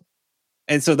puzzle.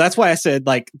 And so that's why I said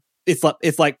like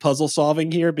it's like puzzle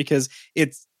solving here, because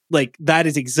it's like that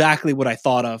is exactly what I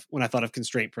thought of when I thought of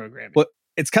constraint programming. Well,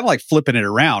 it's kind of like flipping it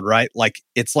around, right? Like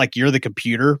it's like you're the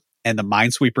computer and the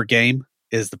Minesweeper game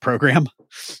is the program.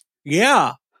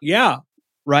 Yeah.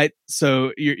 Right.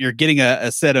 So you're getting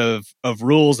a set of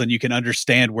rules, and you can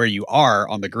understand where you are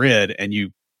on the grid and you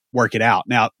work it out.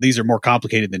 Now, these are more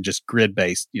complicated than just grid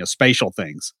based, spatial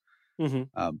things.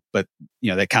 Mm-hmm. But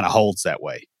that kind of holds that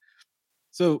way.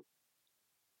 So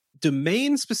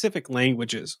domain specific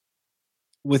languages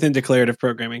within declarative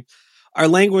programming are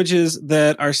languages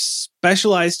that are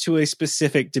specialized to a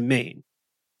specific domain,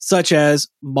 such as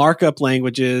markup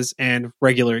languages and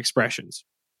regular expressions.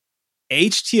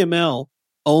 HTML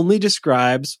only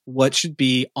describes what should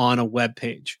be on a web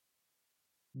page,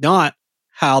 not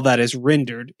how that is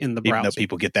rendered in the browser. Even though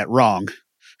people get that wrong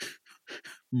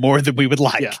more than we would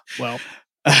like. Yeah, well.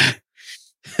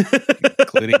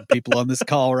 Including people on this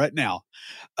call right now.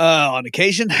 On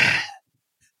occasion,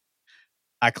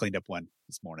 I cleaned up one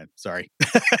this morning. Sorry.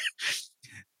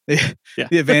 The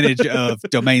advantage of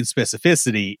domain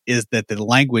specificity is that the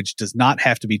language does not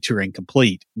have to be Turing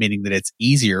complete, meaning that it's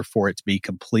easier for it to be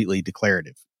completely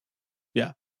declarative.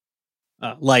 Yeah.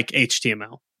 Like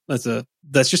HTML.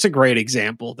 That's just a great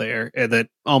example there that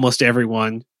almost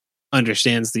everyone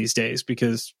understands these days,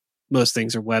 because most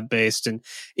things are web-based. And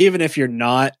even if you're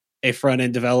not a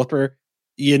front-end developer,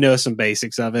 you know some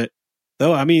basics of it.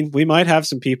 Though, I mean, we might have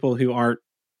some people who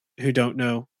don't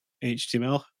know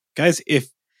HTML. Guys,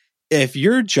 if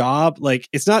your job, like,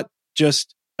 it's not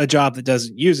just a job that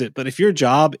doesn't use it, but if your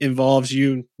job involves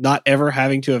you not ever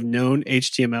having to have known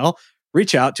HTML,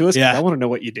 reach out to us. Yeah. I want to know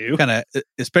what you do. Kind of,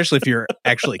 especially if you're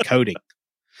actually coding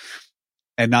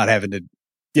and not having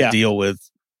to deal with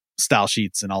style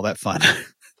sheets and all that fun.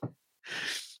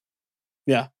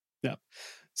 Yeah.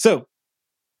 So,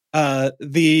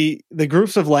 the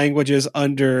groups of languages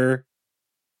under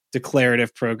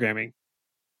declarative programming,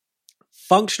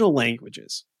 functional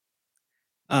languages.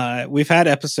 We've had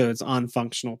episodes on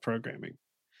functional programming.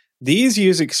 These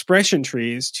use expression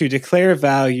trees to declare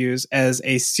values as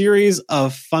a series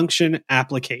of function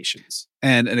applications.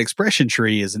 And an expression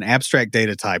tree is an abstract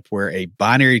data type where a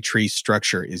binary tree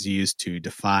structure is used to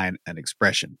define an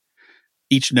expression.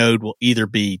 Each node will either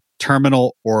be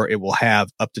terminal or it will have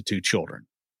up to 2 children.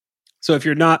 So if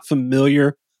you're not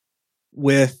familiar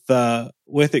with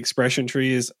expression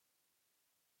trees,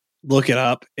 look it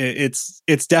up. It's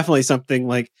definitely something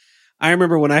like, I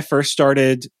remember when I first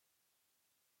started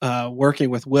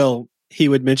working with Will, he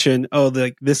would mention,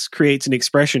 this creates an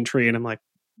expression tree. And I'm like,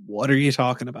 what are you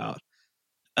talking about?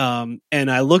 And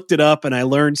I looked it up and I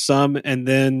learned some, and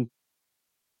then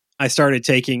I started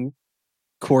taking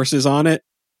courses on it,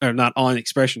 or not on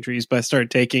expression trees, but I started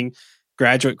taking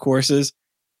graduate courses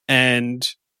and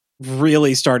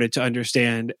really started to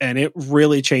understand. And it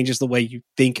really changes the way you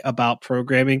think about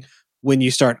programming when you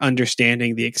start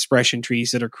understanding the expression trees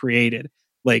that are created.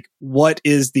 Like, what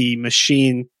is the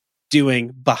machine doing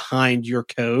behind your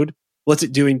code? What's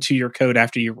it doing to your code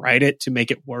after you write it to make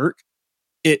it work?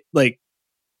 It like,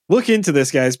 look into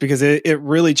this, guys, because it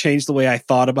really changed the way I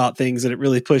thought about things, and it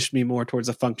really pushed me more towards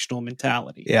a functional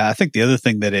mentality. Yeah, I think the other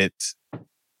thing that it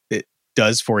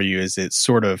does for you is it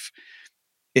sort of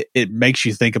it makes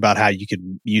you think about how you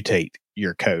can mutate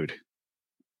your code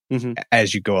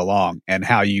as you go along, and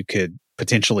how you could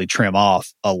potentially trim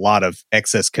off a lot of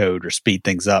excess code or speed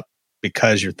things up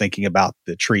because you're thinking about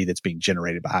the tree that's being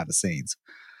generated behind the scenes.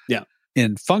 Yeah.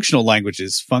 In functional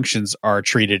languages, functions are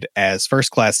treated as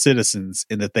first-class citizens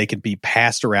in that they can be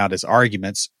passed around as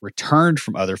arguments, returned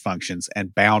from other functions,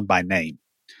 and bound by name.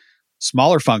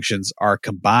 Smaller functions are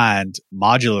combined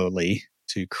modularly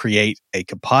to create a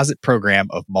composite program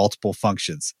of multiple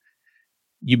functions.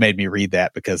 You made me read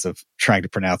that because of trying to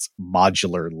pronounce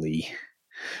modularly,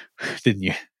 didn't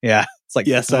you? Yeah. It's like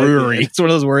yes, brewery. It's one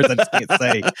of those words I just can't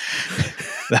say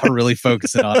without really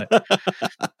focusing on it.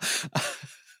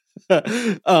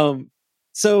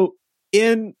 So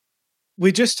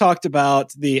we just talked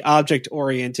about the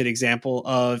object-oriented example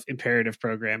of imperative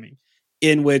programming,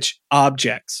 in which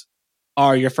objects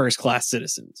are your first-class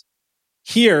citizens.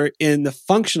 Here, in the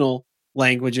functional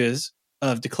languages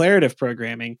of declarative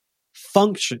programming,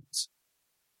 functions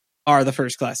are the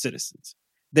first-class citizens.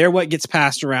 They're what gets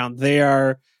passed around. They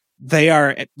are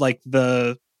like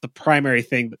the primary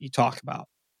thing that you talk about.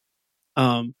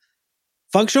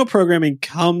 Functional programming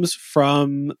comes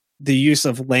from the use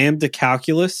of lambda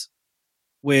calculus,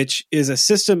 which is a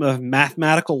system of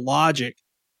mathematical logic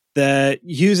that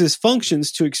uses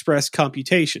functions to express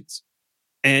computations.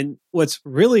 And what's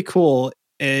really cool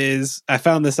is I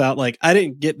found this out, like, I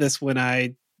didn't get this when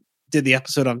I did the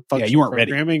episode on functional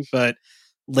programming, ready. But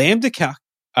lambda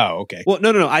Oh, okay. Well,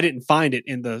 no. I didn't find it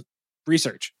in the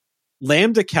research.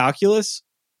 Lambda calculus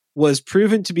was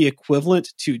proven to be equivalent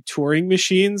to Turing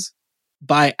machines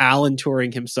by Alan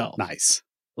Turing himself. Nice.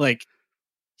 Like,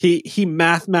 he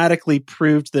mathematically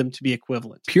proved them to be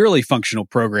equivalent. Purely functional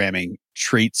programming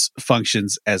treats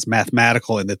functions as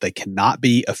mathematical in that they cannot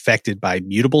be affected by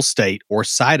mutable state or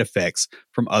side effects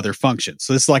from other functions.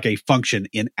 So this is like a function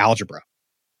in algebra.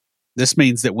 This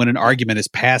means that when an argument is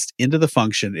passed into the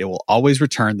function, it will always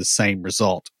return the same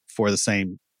result for the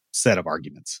same set of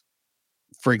arguments.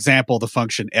 For example, the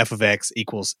function f of x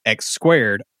equals x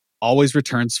squared always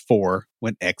returns 4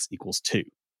 when x equals 2.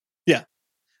 Yeah.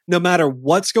 No matter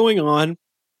what's going on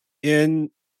in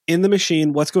the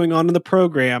machine, what's going on in the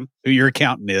program. Who your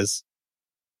accountant is.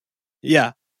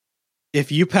 Yeah.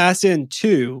 If you pass in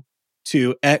 2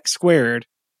 to x squared,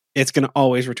 it's going to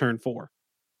always return 4.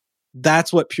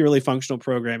 That's what purely functional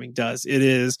programming does.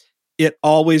 It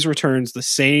always returns the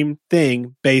same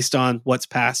thing based on what's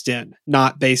passed in,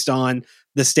 not based on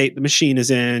the state the machine is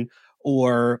in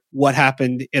or what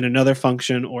happened in another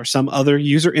function or some other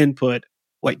user input.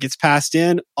 What gets passed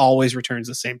in always returns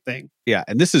the same thing. Yeah.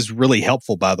 And this is really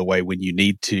helpful, by the way, when you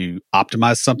need to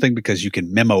optimize something, because you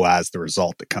can memoize the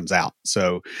result that comes out.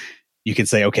 So you can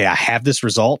say, okay, I have this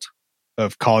result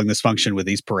of calling this function with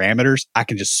these parameters. I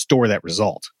can just store that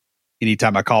result.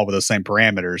 Anytime I call with those same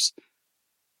parameters,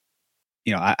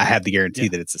 I have the guarantee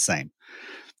that it's the same.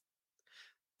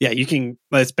 Yeah, you can.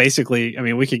 It's basically, I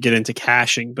mean, we could get into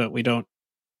caching, but we don't.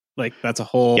 Like, that's a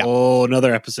whole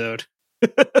another episode.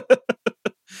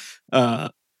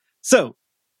 So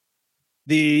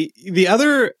the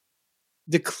other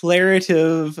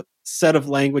declarative set of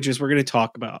languages we're going to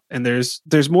talk about, and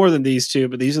there's more than these two,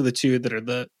 but these are the two that are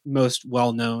the most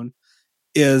well known,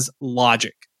 is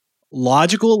logic.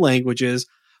 Logical languages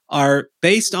are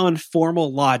based on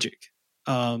formal logic.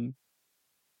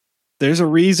 There's a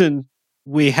reason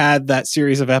we had that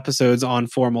series of episodes on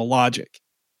formal logic.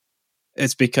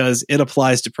 It's because it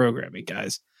applies to programming,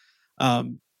 guys.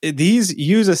 These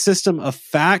use a system of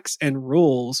facts and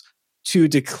rules to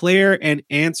declare an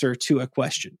answer to a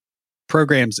question.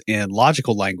 Programs in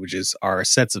logical languages are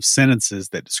sets of sentences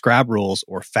that describe rules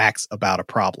or facts about a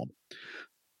problem.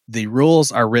 The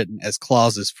rules are written as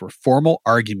clauses for formal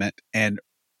argument and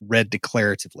read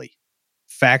declaratively.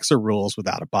 Facts are rules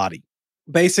without a body.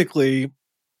 Basically,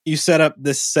 you set up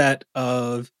this set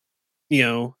of,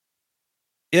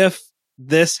 if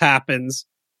this happens,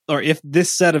 or if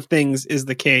this set of things is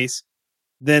the case,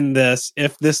 then this.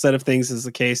 If this set of things is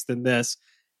the case, then this.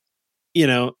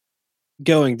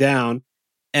 Going down.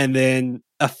 And then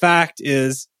a fact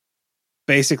is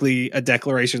basically a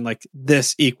declaration like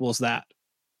this equals that.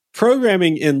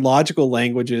 programming in logical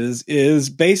languages is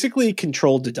basically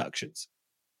controlled deductions.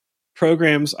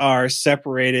 Programs are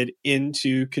separated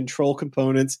into control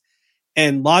components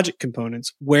and logic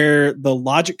components, where the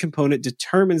logic component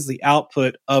determines the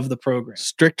output of the program.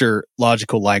 Stricter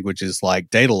logical languages like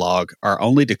Datalog are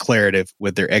only declarative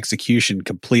with their execution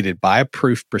completed by a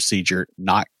proof procedure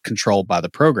not controlled by the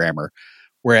programmer,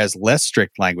 whereas less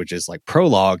strict languages like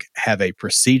Prolog have a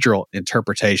procedural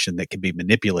interpretation that can be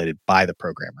manipulated by the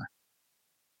programmer.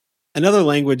 Another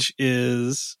language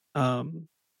is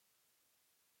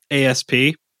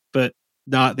ASP, but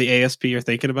not the ASP you're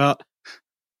thinking about.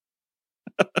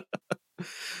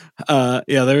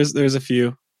 There's a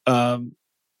few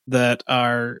that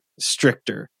are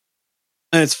stricter,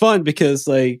 and it's fun because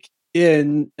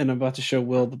and I'm about to show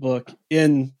Will the book.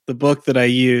 In the book that I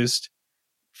used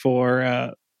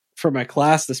for my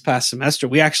class this past semester,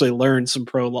 we actually learned some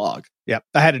Prolog. Yep,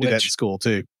 I had to do that in school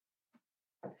too.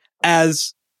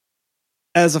 As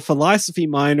a philosophy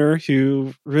minor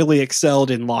who really excelled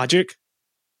in logic,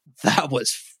 that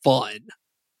was fun.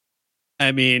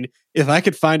 I mean, if I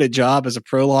could find a job as a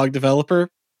Prolog developer,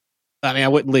 I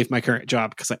wouldn't leave my current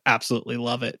job because I absolutely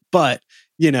love it. But,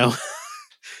 if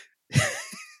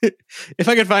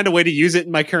I could find a way to use it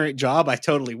in my current job, I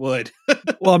totally would.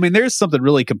 Well, there's something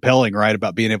really compelling, right,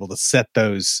 about being able to set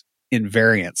those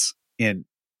invariants in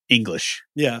English.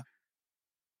 Yeah.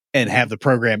 And have the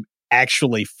program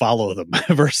actually follow them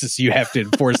versus you have to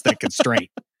enforce that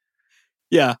constraint.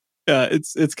 Yeah.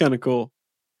 It's kind of cool.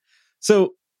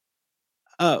 So,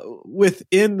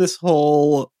 within this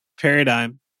whole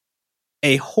paradigm,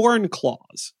 a horn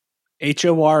clause,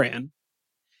 HORN,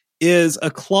 is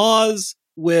a clause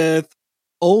with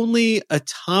only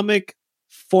atomic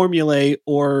formulae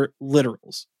or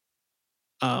literals.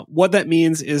 What that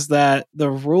means is that the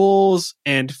rules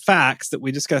and facts that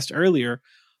we discussed earlier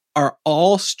are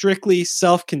all strictly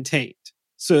self-contained.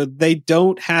 So they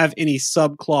don't have any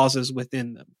subclauses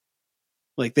within them.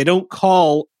 They don't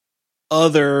call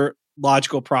other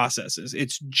logical processes.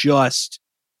 It's just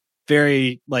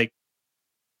very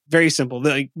simple.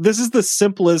 This is the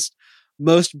simplest,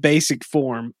 most basic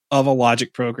form of a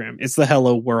logic program. It's the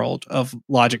hello world of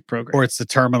logic program. Or it's the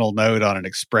terminal node on an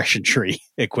expression tree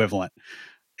equivalent.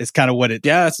 It's kind of what it...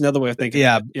 Yeah, that's another way of thinking.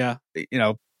 Yeah. Yeah.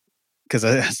 Because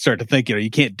I start to think, you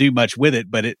can't do much with it,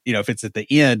 but if it's at the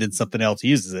end and something else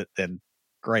uses it, then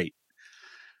great.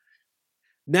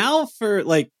 Now for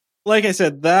like I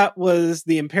said, that was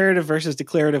the imperative versus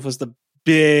declarative was the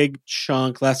big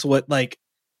chunk. That's what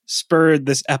spurred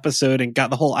this episode and got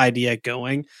the whole idea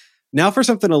going. Now for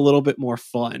something a little bit more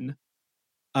fun.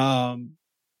 We're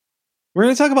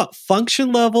going to talk about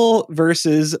function level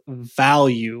versus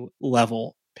value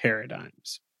level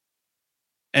paradigms.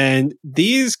 And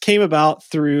these came about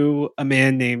through a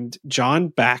man named John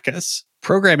Backus.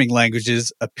 Programming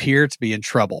languages appear to be in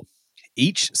trouble.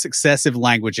 Each successive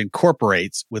language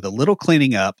incorporates, with a little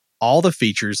cleaning up, all the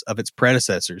features of its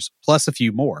predecessors, plus a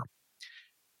few more.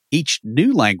 Each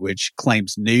new language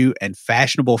claims new and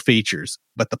fashionable features,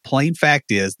 but the plain fact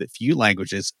is that few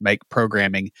languages make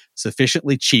programming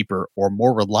sufficiently cheaper or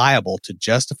more reliable to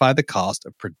justify the cost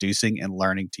of producing and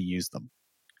learning to use them.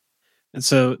 And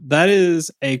so that is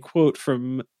a quote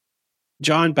from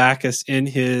John Backus in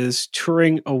his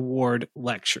Turing Award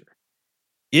lecture.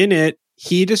 In it,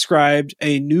 he described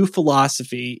a new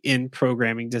philosophy in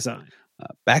programming design.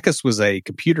 Backus was a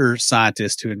computer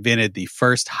scientist who invented the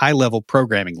first high-level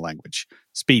programming language,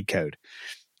 Speedcode,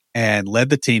 and led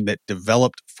the team that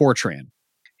developed Fortran.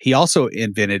 He also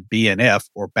invented BNF,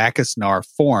 or Backus-Naur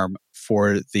form,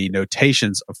 for the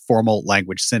notations of formal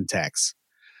language syntax.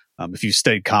 If you've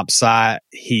studied comp sci,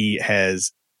 he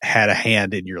has had a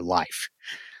hand in your life.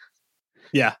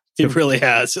 Yeah, he really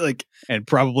has. And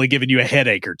probably given you a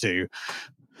headache or two.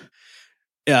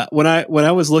 Yeah, when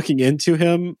I was looking into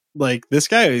him, this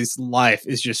guy's life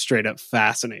is just straight up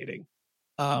fascinating.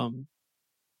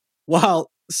 While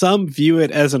some view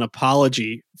it as an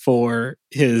apology for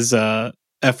his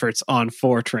efforts on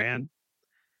Fortran,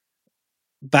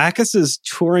 Backus's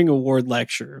Turing Award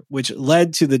lecture, which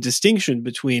led to the distinction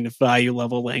between value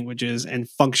level languages and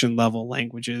function level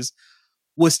languages,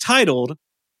 was titled,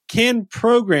 "Can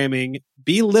Programming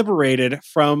Be Liberated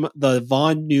from the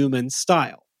von Neumann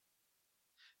Style?"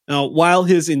 Now, while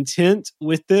his intent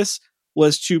with this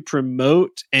was to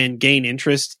promote and gain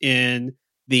interest in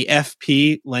the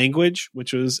FP language,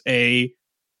 which was a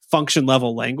function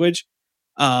level language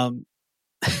that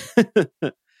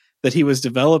he was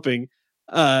developing,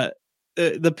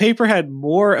 the paper had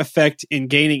more effect in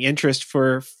gaining interest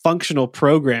for functional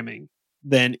programming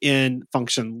than in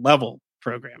function level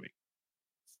programming.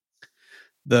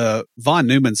 The von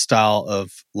Neumann style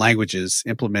of languages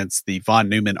implements the von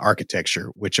Neumann architecture,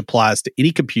 which applies to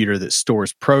any computer that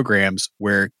stores programs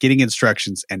where getting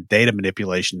instructions and data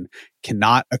manipulation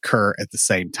cannot occur at the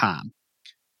same time.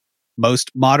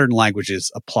 Most modern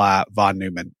languages apply von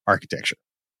Neumann architecture.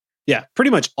 Yeah,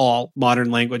 pretty much all modern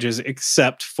languages,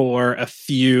 except for a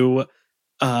few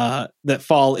that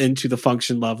fall into the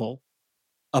function level,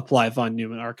 apply von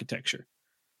Neumann architecture.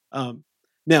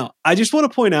 Now, I just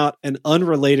want to point out an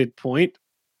unrelated point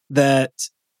that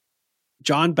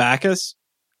John Backus,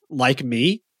 like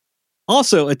me,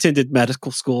 also attended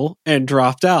medical school and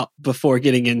dropped out before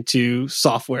getting into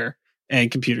software and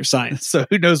computer science. So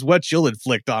who knows what you'll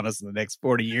inflict on us in the next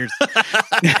 40 years.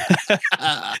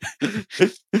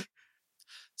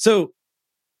 So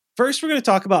first, we're going to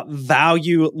talk about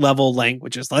value level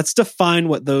languages. Let's define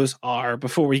what those are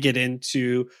before we get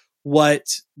into what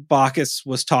Backus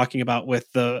was talking about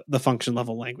with the function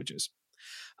level languages.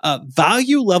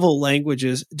 Value level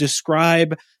languages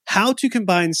describe how to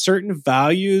combine certain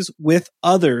values with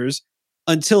others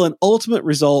until an ultimate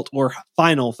result or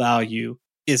final value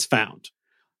is found.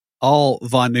 All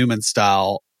von Neumann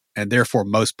style, and therefore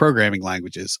most programming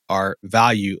languages, are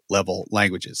value level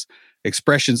languages.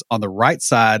 Expressions on the right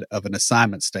side of an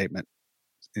assignment statement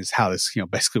is how this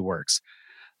basically works.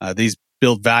 These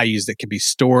build values that can be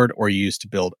stored or used to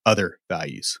build other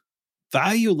values.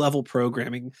 Value level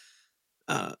programming,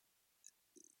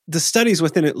 the studies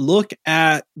within it look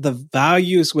at the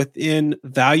values within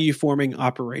value forming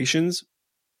operations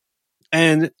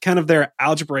and kind of their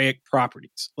algebraic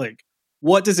properties. Like,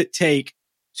 what does it take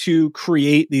to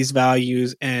create these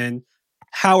values and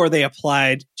how are they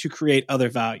applied to create other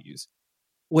values?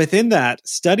 Within that,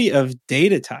 study of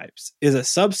data types is a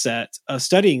subset of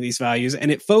studying these values,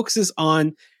 and it focuses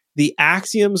on the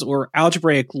axioms or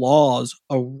algebraic laws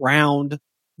around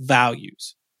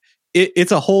values.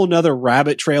 It's a whole nother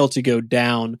rabbit trail to go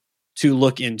down to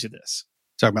look into this.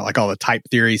 Talking about like all the type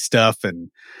theory stuff, and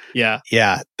yeah,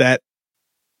 that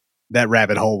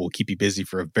rabbit hole will keep you busy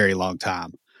for a very long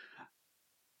time.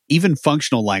 Even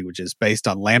functional languages based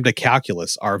on lambda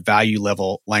calculus are value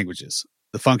level languages.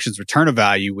 The functions return a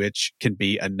value, which can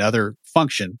be another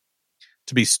function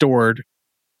to be stored,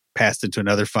 passed into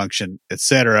another function,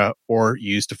 etc., or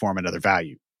used to form another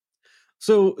value.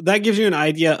 So that gives you an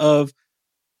idea of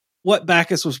what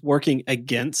Backus was working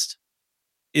against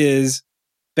is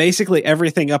basically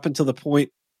everything up until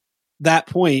that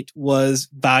point was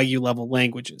value level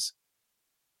languages.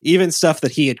 Even stuff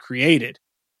that he had created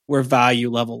were value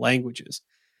level languages.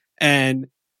 And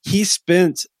he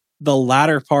spent the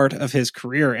latter part of his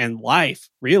career and life,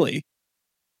 really,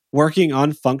 working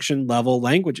on function level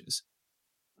languages.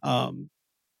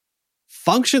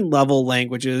 Function level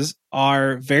languages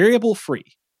are variable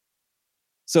free.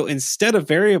 So instead of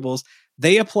variables,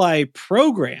 they apply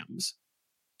programs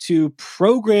to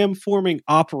program forming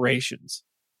operations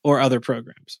or other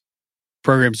programs.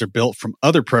 Programs are built from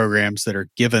other programs that are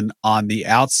given on the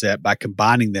outset by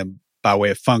combining them by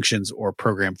way of functions or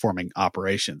program forming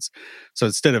operations. So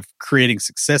instead of creating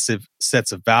successive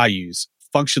sets of values,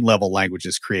 function level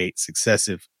languages create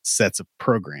successive sets of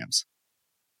programs.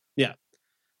 Yeah.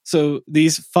 So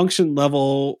these function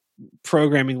level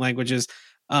programming languages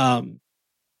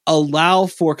allow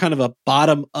for kind of a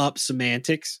bottom up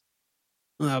semantics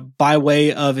by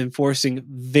way of enforcing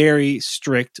very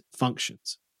strict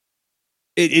functions.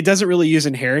 It doesn't really use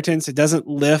inheritance. It doesn't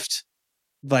lift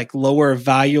like lower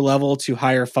value level to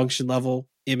higher function level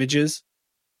images.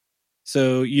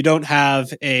 So you don't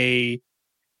have a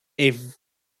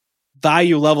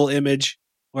value level image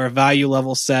or a value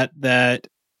level set that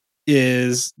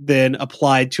is then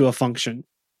applied to a function.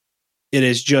 It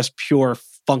is just pure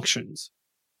functions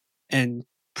and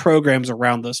programs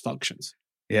around those functions.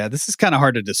 Yeah, this is kind of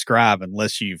hard to describe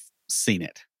unless you've seen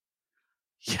it.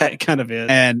 Yeah, it kind of is.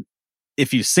 And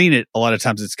if you've seen it, a lot of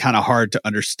times it's kind of hard to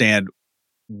understand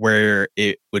where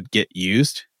it would get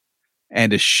used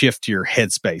and to shift your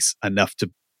headspace enough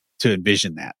to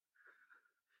envision that.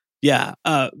 Yeah.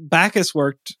 Backus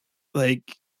worked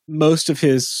like most of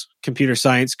his computer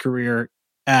science career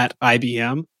at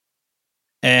IBM.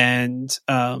 And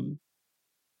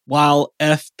while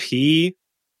FP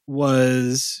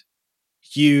was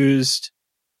used,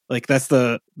 like that's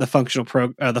the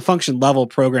function level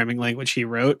programming language he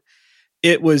wrote,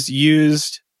 it was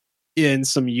used in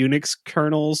some Unix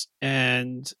kernels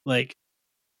and like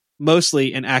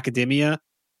mostly in academia.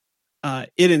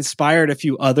 It inspired a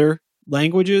few other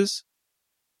languages.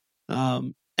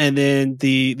 And then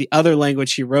the other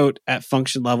language he wrote at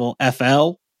function level,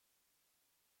 FL,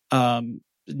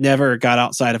 never got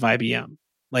outside of IBM.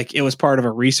 Like it was part of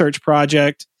a research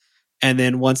project And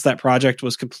then once that project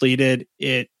was completed,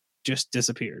 it just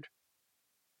disappeared.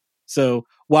 So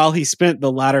while he spent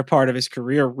the latter part of his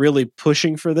career really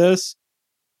pushing for this,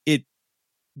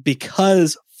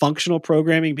 because functional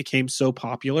programming became so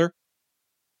popular,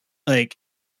 like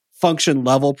function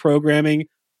level programming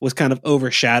was kind of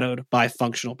overshadowed by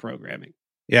functional programming.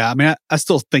 Yeah, I mean, I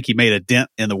still think he made a dent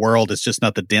in the world. It's just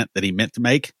not the dent that he meant to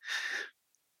make.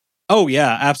 Oh,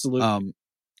 yeah, absolutely.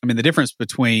 I mean, the difference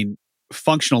between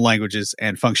functional languages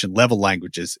and function level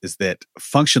languages is that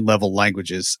function level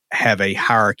languages have a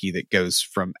hierarchy that goes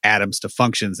from atoms to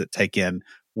functions that take in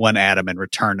one atom and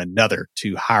return another,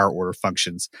 to higher order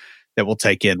functions that will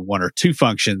take in one or two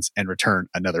functions and return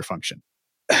another function.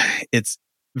 It's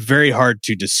very hard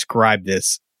to describe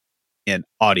this in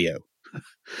audio.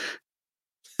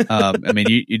 I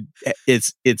mean,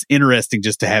 it's interesting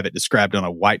just to have it described on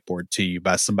a whiteboard to you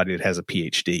by somebody that has a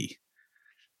PhD.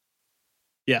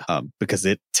 Yeah. Because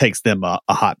it takes them a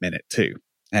hot minute too.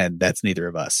 And that's neither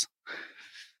of us.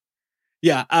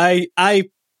 Yeah. I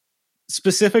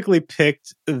specifically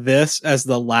picked this as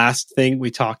the last thing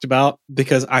we talked about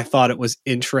because I thought it was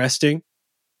interesting.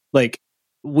 Like,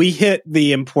 we hit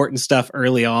the important stuff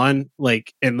early on,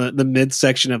 like in the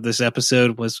midsection of this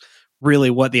episode was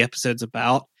really what the episode's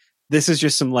about. This is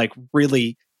just some like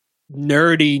really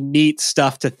nerdy, neat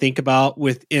stuff to think about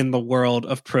within the world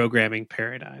of programming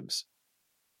paradigms.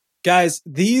 Guys,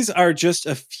 these are just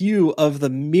a few of the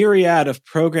myriad of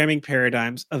programming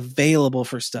paradigms available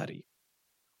for study.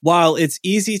 While it's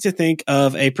easy to think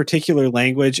of a particular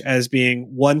language as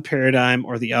being one paradigm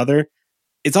or the other,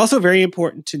 it's also very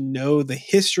important to know the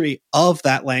history of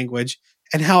that language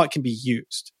and how it can be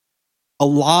used. A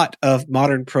lot of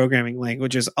modern programming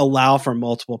languages allow for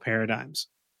multiple paradigms,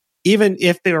 even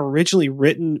if they were originally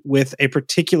written with a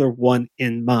particular one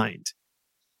in mind.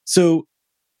 So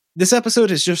this episode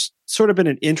has just sort of been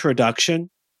an introduction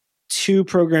to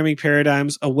programming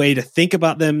paradigms, a way to think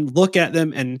about them, look at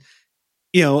them, and,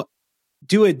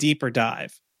 do a deeper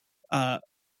dive.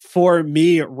 For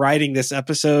me, writing this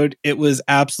episode, it was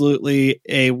absolutely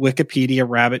a Wikipedia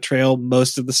rabbit trail.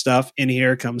 Most of the stuff in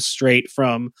here comes straight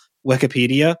from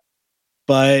Wikipedia,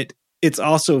 but it's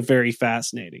also very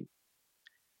fascinating.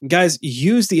 Guys,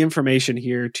 use the information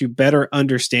here to better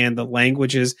understand the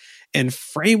languages and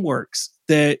frameworks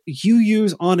that you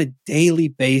use on a daily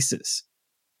basis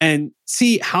and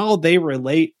see how they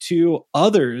relate to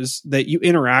others that you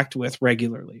interact with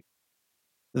regularly.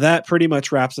 That pretty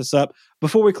much wraps us up.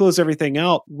 Before we close everything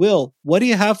out, Will, what do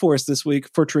you have for us this week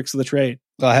for Tricks of the Trade?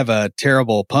 Well, I have a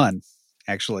terrible pun,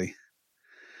 actually.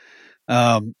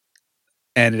 And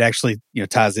it actually,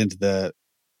 ties into the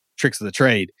Tricks of the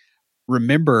Trade.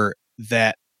 Remember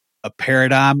that a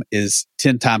paradigm is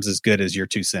 10 times as good as your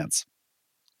 2 cents.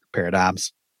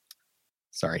 Paradigms.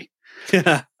 Sorry.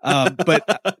 But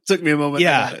took me a moment.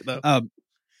 Yeah. To get it, though.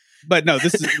 But no,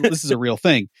 this is a real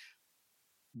thing.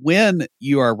 When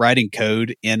you are writing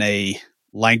code in a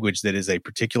language that is a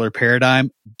particular paradigm,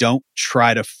 don't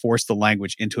try to force the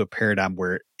language into a paradigm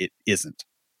where it isn't,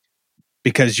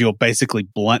 because you'll basically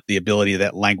blunt the ability of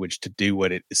that language to do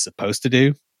what it is supposed to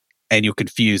do, and you'll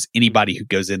confuse anybody who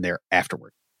goes in there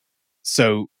afterward.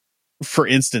 So, for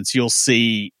instance, you'll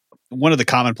see one of the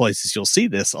common places you'll see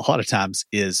this a lot of times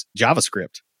is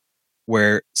JavaScript,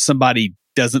 where somebody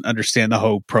doesn't understand the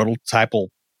whole prototypal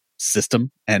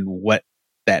system and what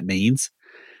that means,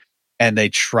 and they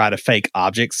try to fake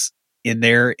objects in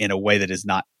there in a way that is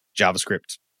not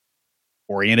JavaScript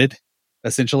oriented,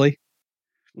 essentially.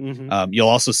 Mm-hmm. You'll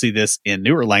also see this in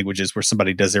newer languages where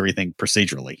somebody does everything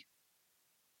procedurally,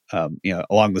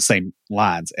 along the same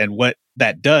lines. And what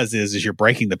that does is you're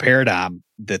breaking the paradigm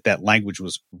that language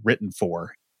was written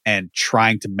for and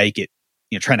trying to make it,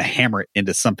 trying to hammer it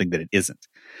into something that it isn't.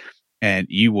 And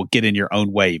you will get in your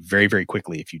own way very, very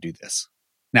quickly if you do this.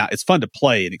 Now, it's fun to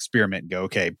play and experiment and go,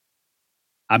 okay,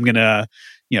 I'm going to,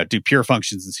 do pure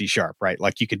functions in C#, right?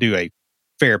 Like, you could do a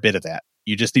fair bit of that.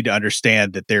 You just need to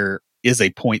understand that there is a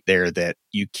point there that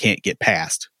you can't get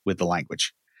past with the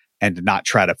language, and to not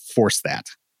try to force that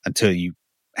until you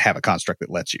have a construct that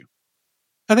lets you.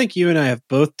 I think you and I have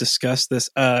both discussed this,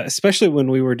 especially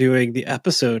when we were doing the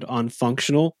episode on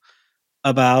functional,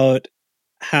 about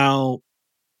how,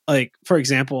 like, for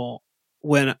example,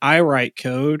 when I write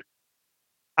code,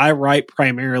 I write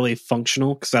primarily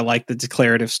functional because I like the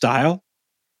declarative style.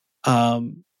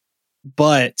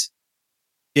 But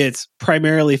it's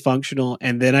primarily functional,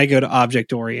 and then I go to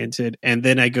object oriented, and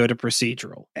then I go to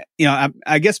procedural.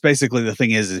 I guess basically the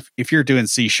thing is, if you're doing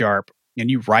C# and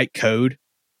you write code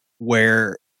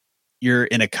where you're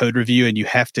in a code review and you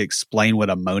have to explain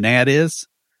what a monad is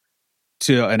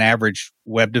to an average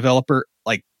web developer,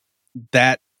 like,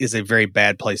 that is a very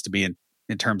bad place to be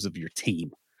in terms of your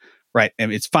team, right?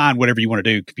 And it's fine, whatever you want to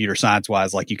do computer science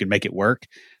wise, like you can make it work.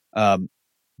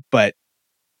 But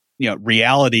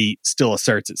reality still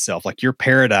asserts itself. Like your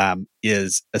paradigm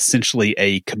is essentially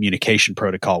a communication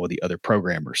protocol with the other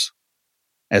programmers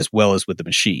as well as with the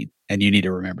machine. And you need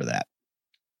to remember that.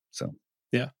 So,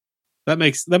 yeah, that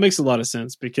makes a lot of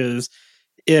sense, because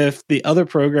if the other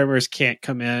programmers can't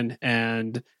come in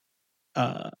and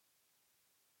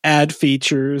add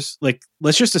features, like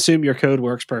let's just assume your code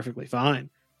works perfectly fine.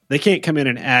 They can't come in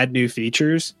and add new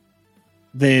features,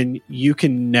 then you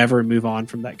can never move on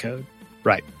from that code.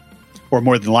 Right. Or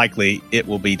more than likely, it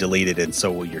will be deleted, and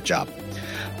so will your job.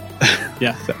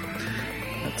 Yeah. So,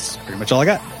 that's pretty much all I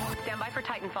got. Stand by for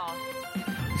Titanfall.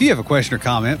 If you have a question or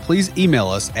comment, please email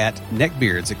us at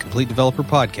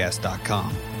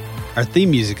neckbeards@CompleteDeveloperPodcast.com. Our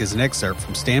theme music is an excerpt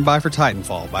from Stand By for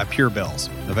Titanfall by Pure Bells,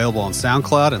 available on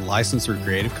SoundCloud and licensed through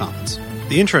Creative Commons.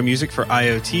 The intro music for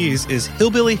IoTs is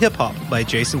Hillbilly Hip Hop by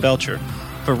Jason Belcher.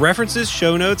 For references,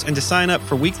 show notes, and to sign up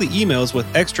for weekly emails with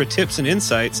extra tips and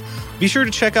insights, be sure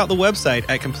to check out the website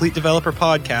at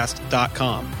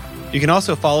CompleteDeveloperPodcast.com. You can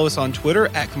also follow us on Twitter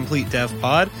at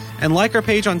CompleteDevPod and like our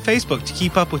page on Facebook to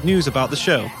keep up with news about the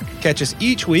show. Catch us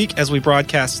each week as we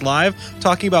broadcast live,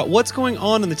 talking about what's going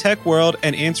on in the tech world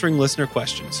and answering listener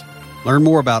questions. Learn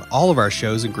more about all of our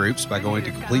shows and groups by going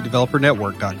to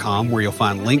CompleteDeveloperNetwork.com, where you'll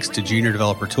find links to Junior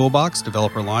Developer Toolbox,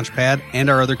 Developer Launchpad, and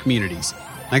our other communities.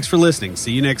 Thanks for listening.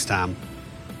 See you next time.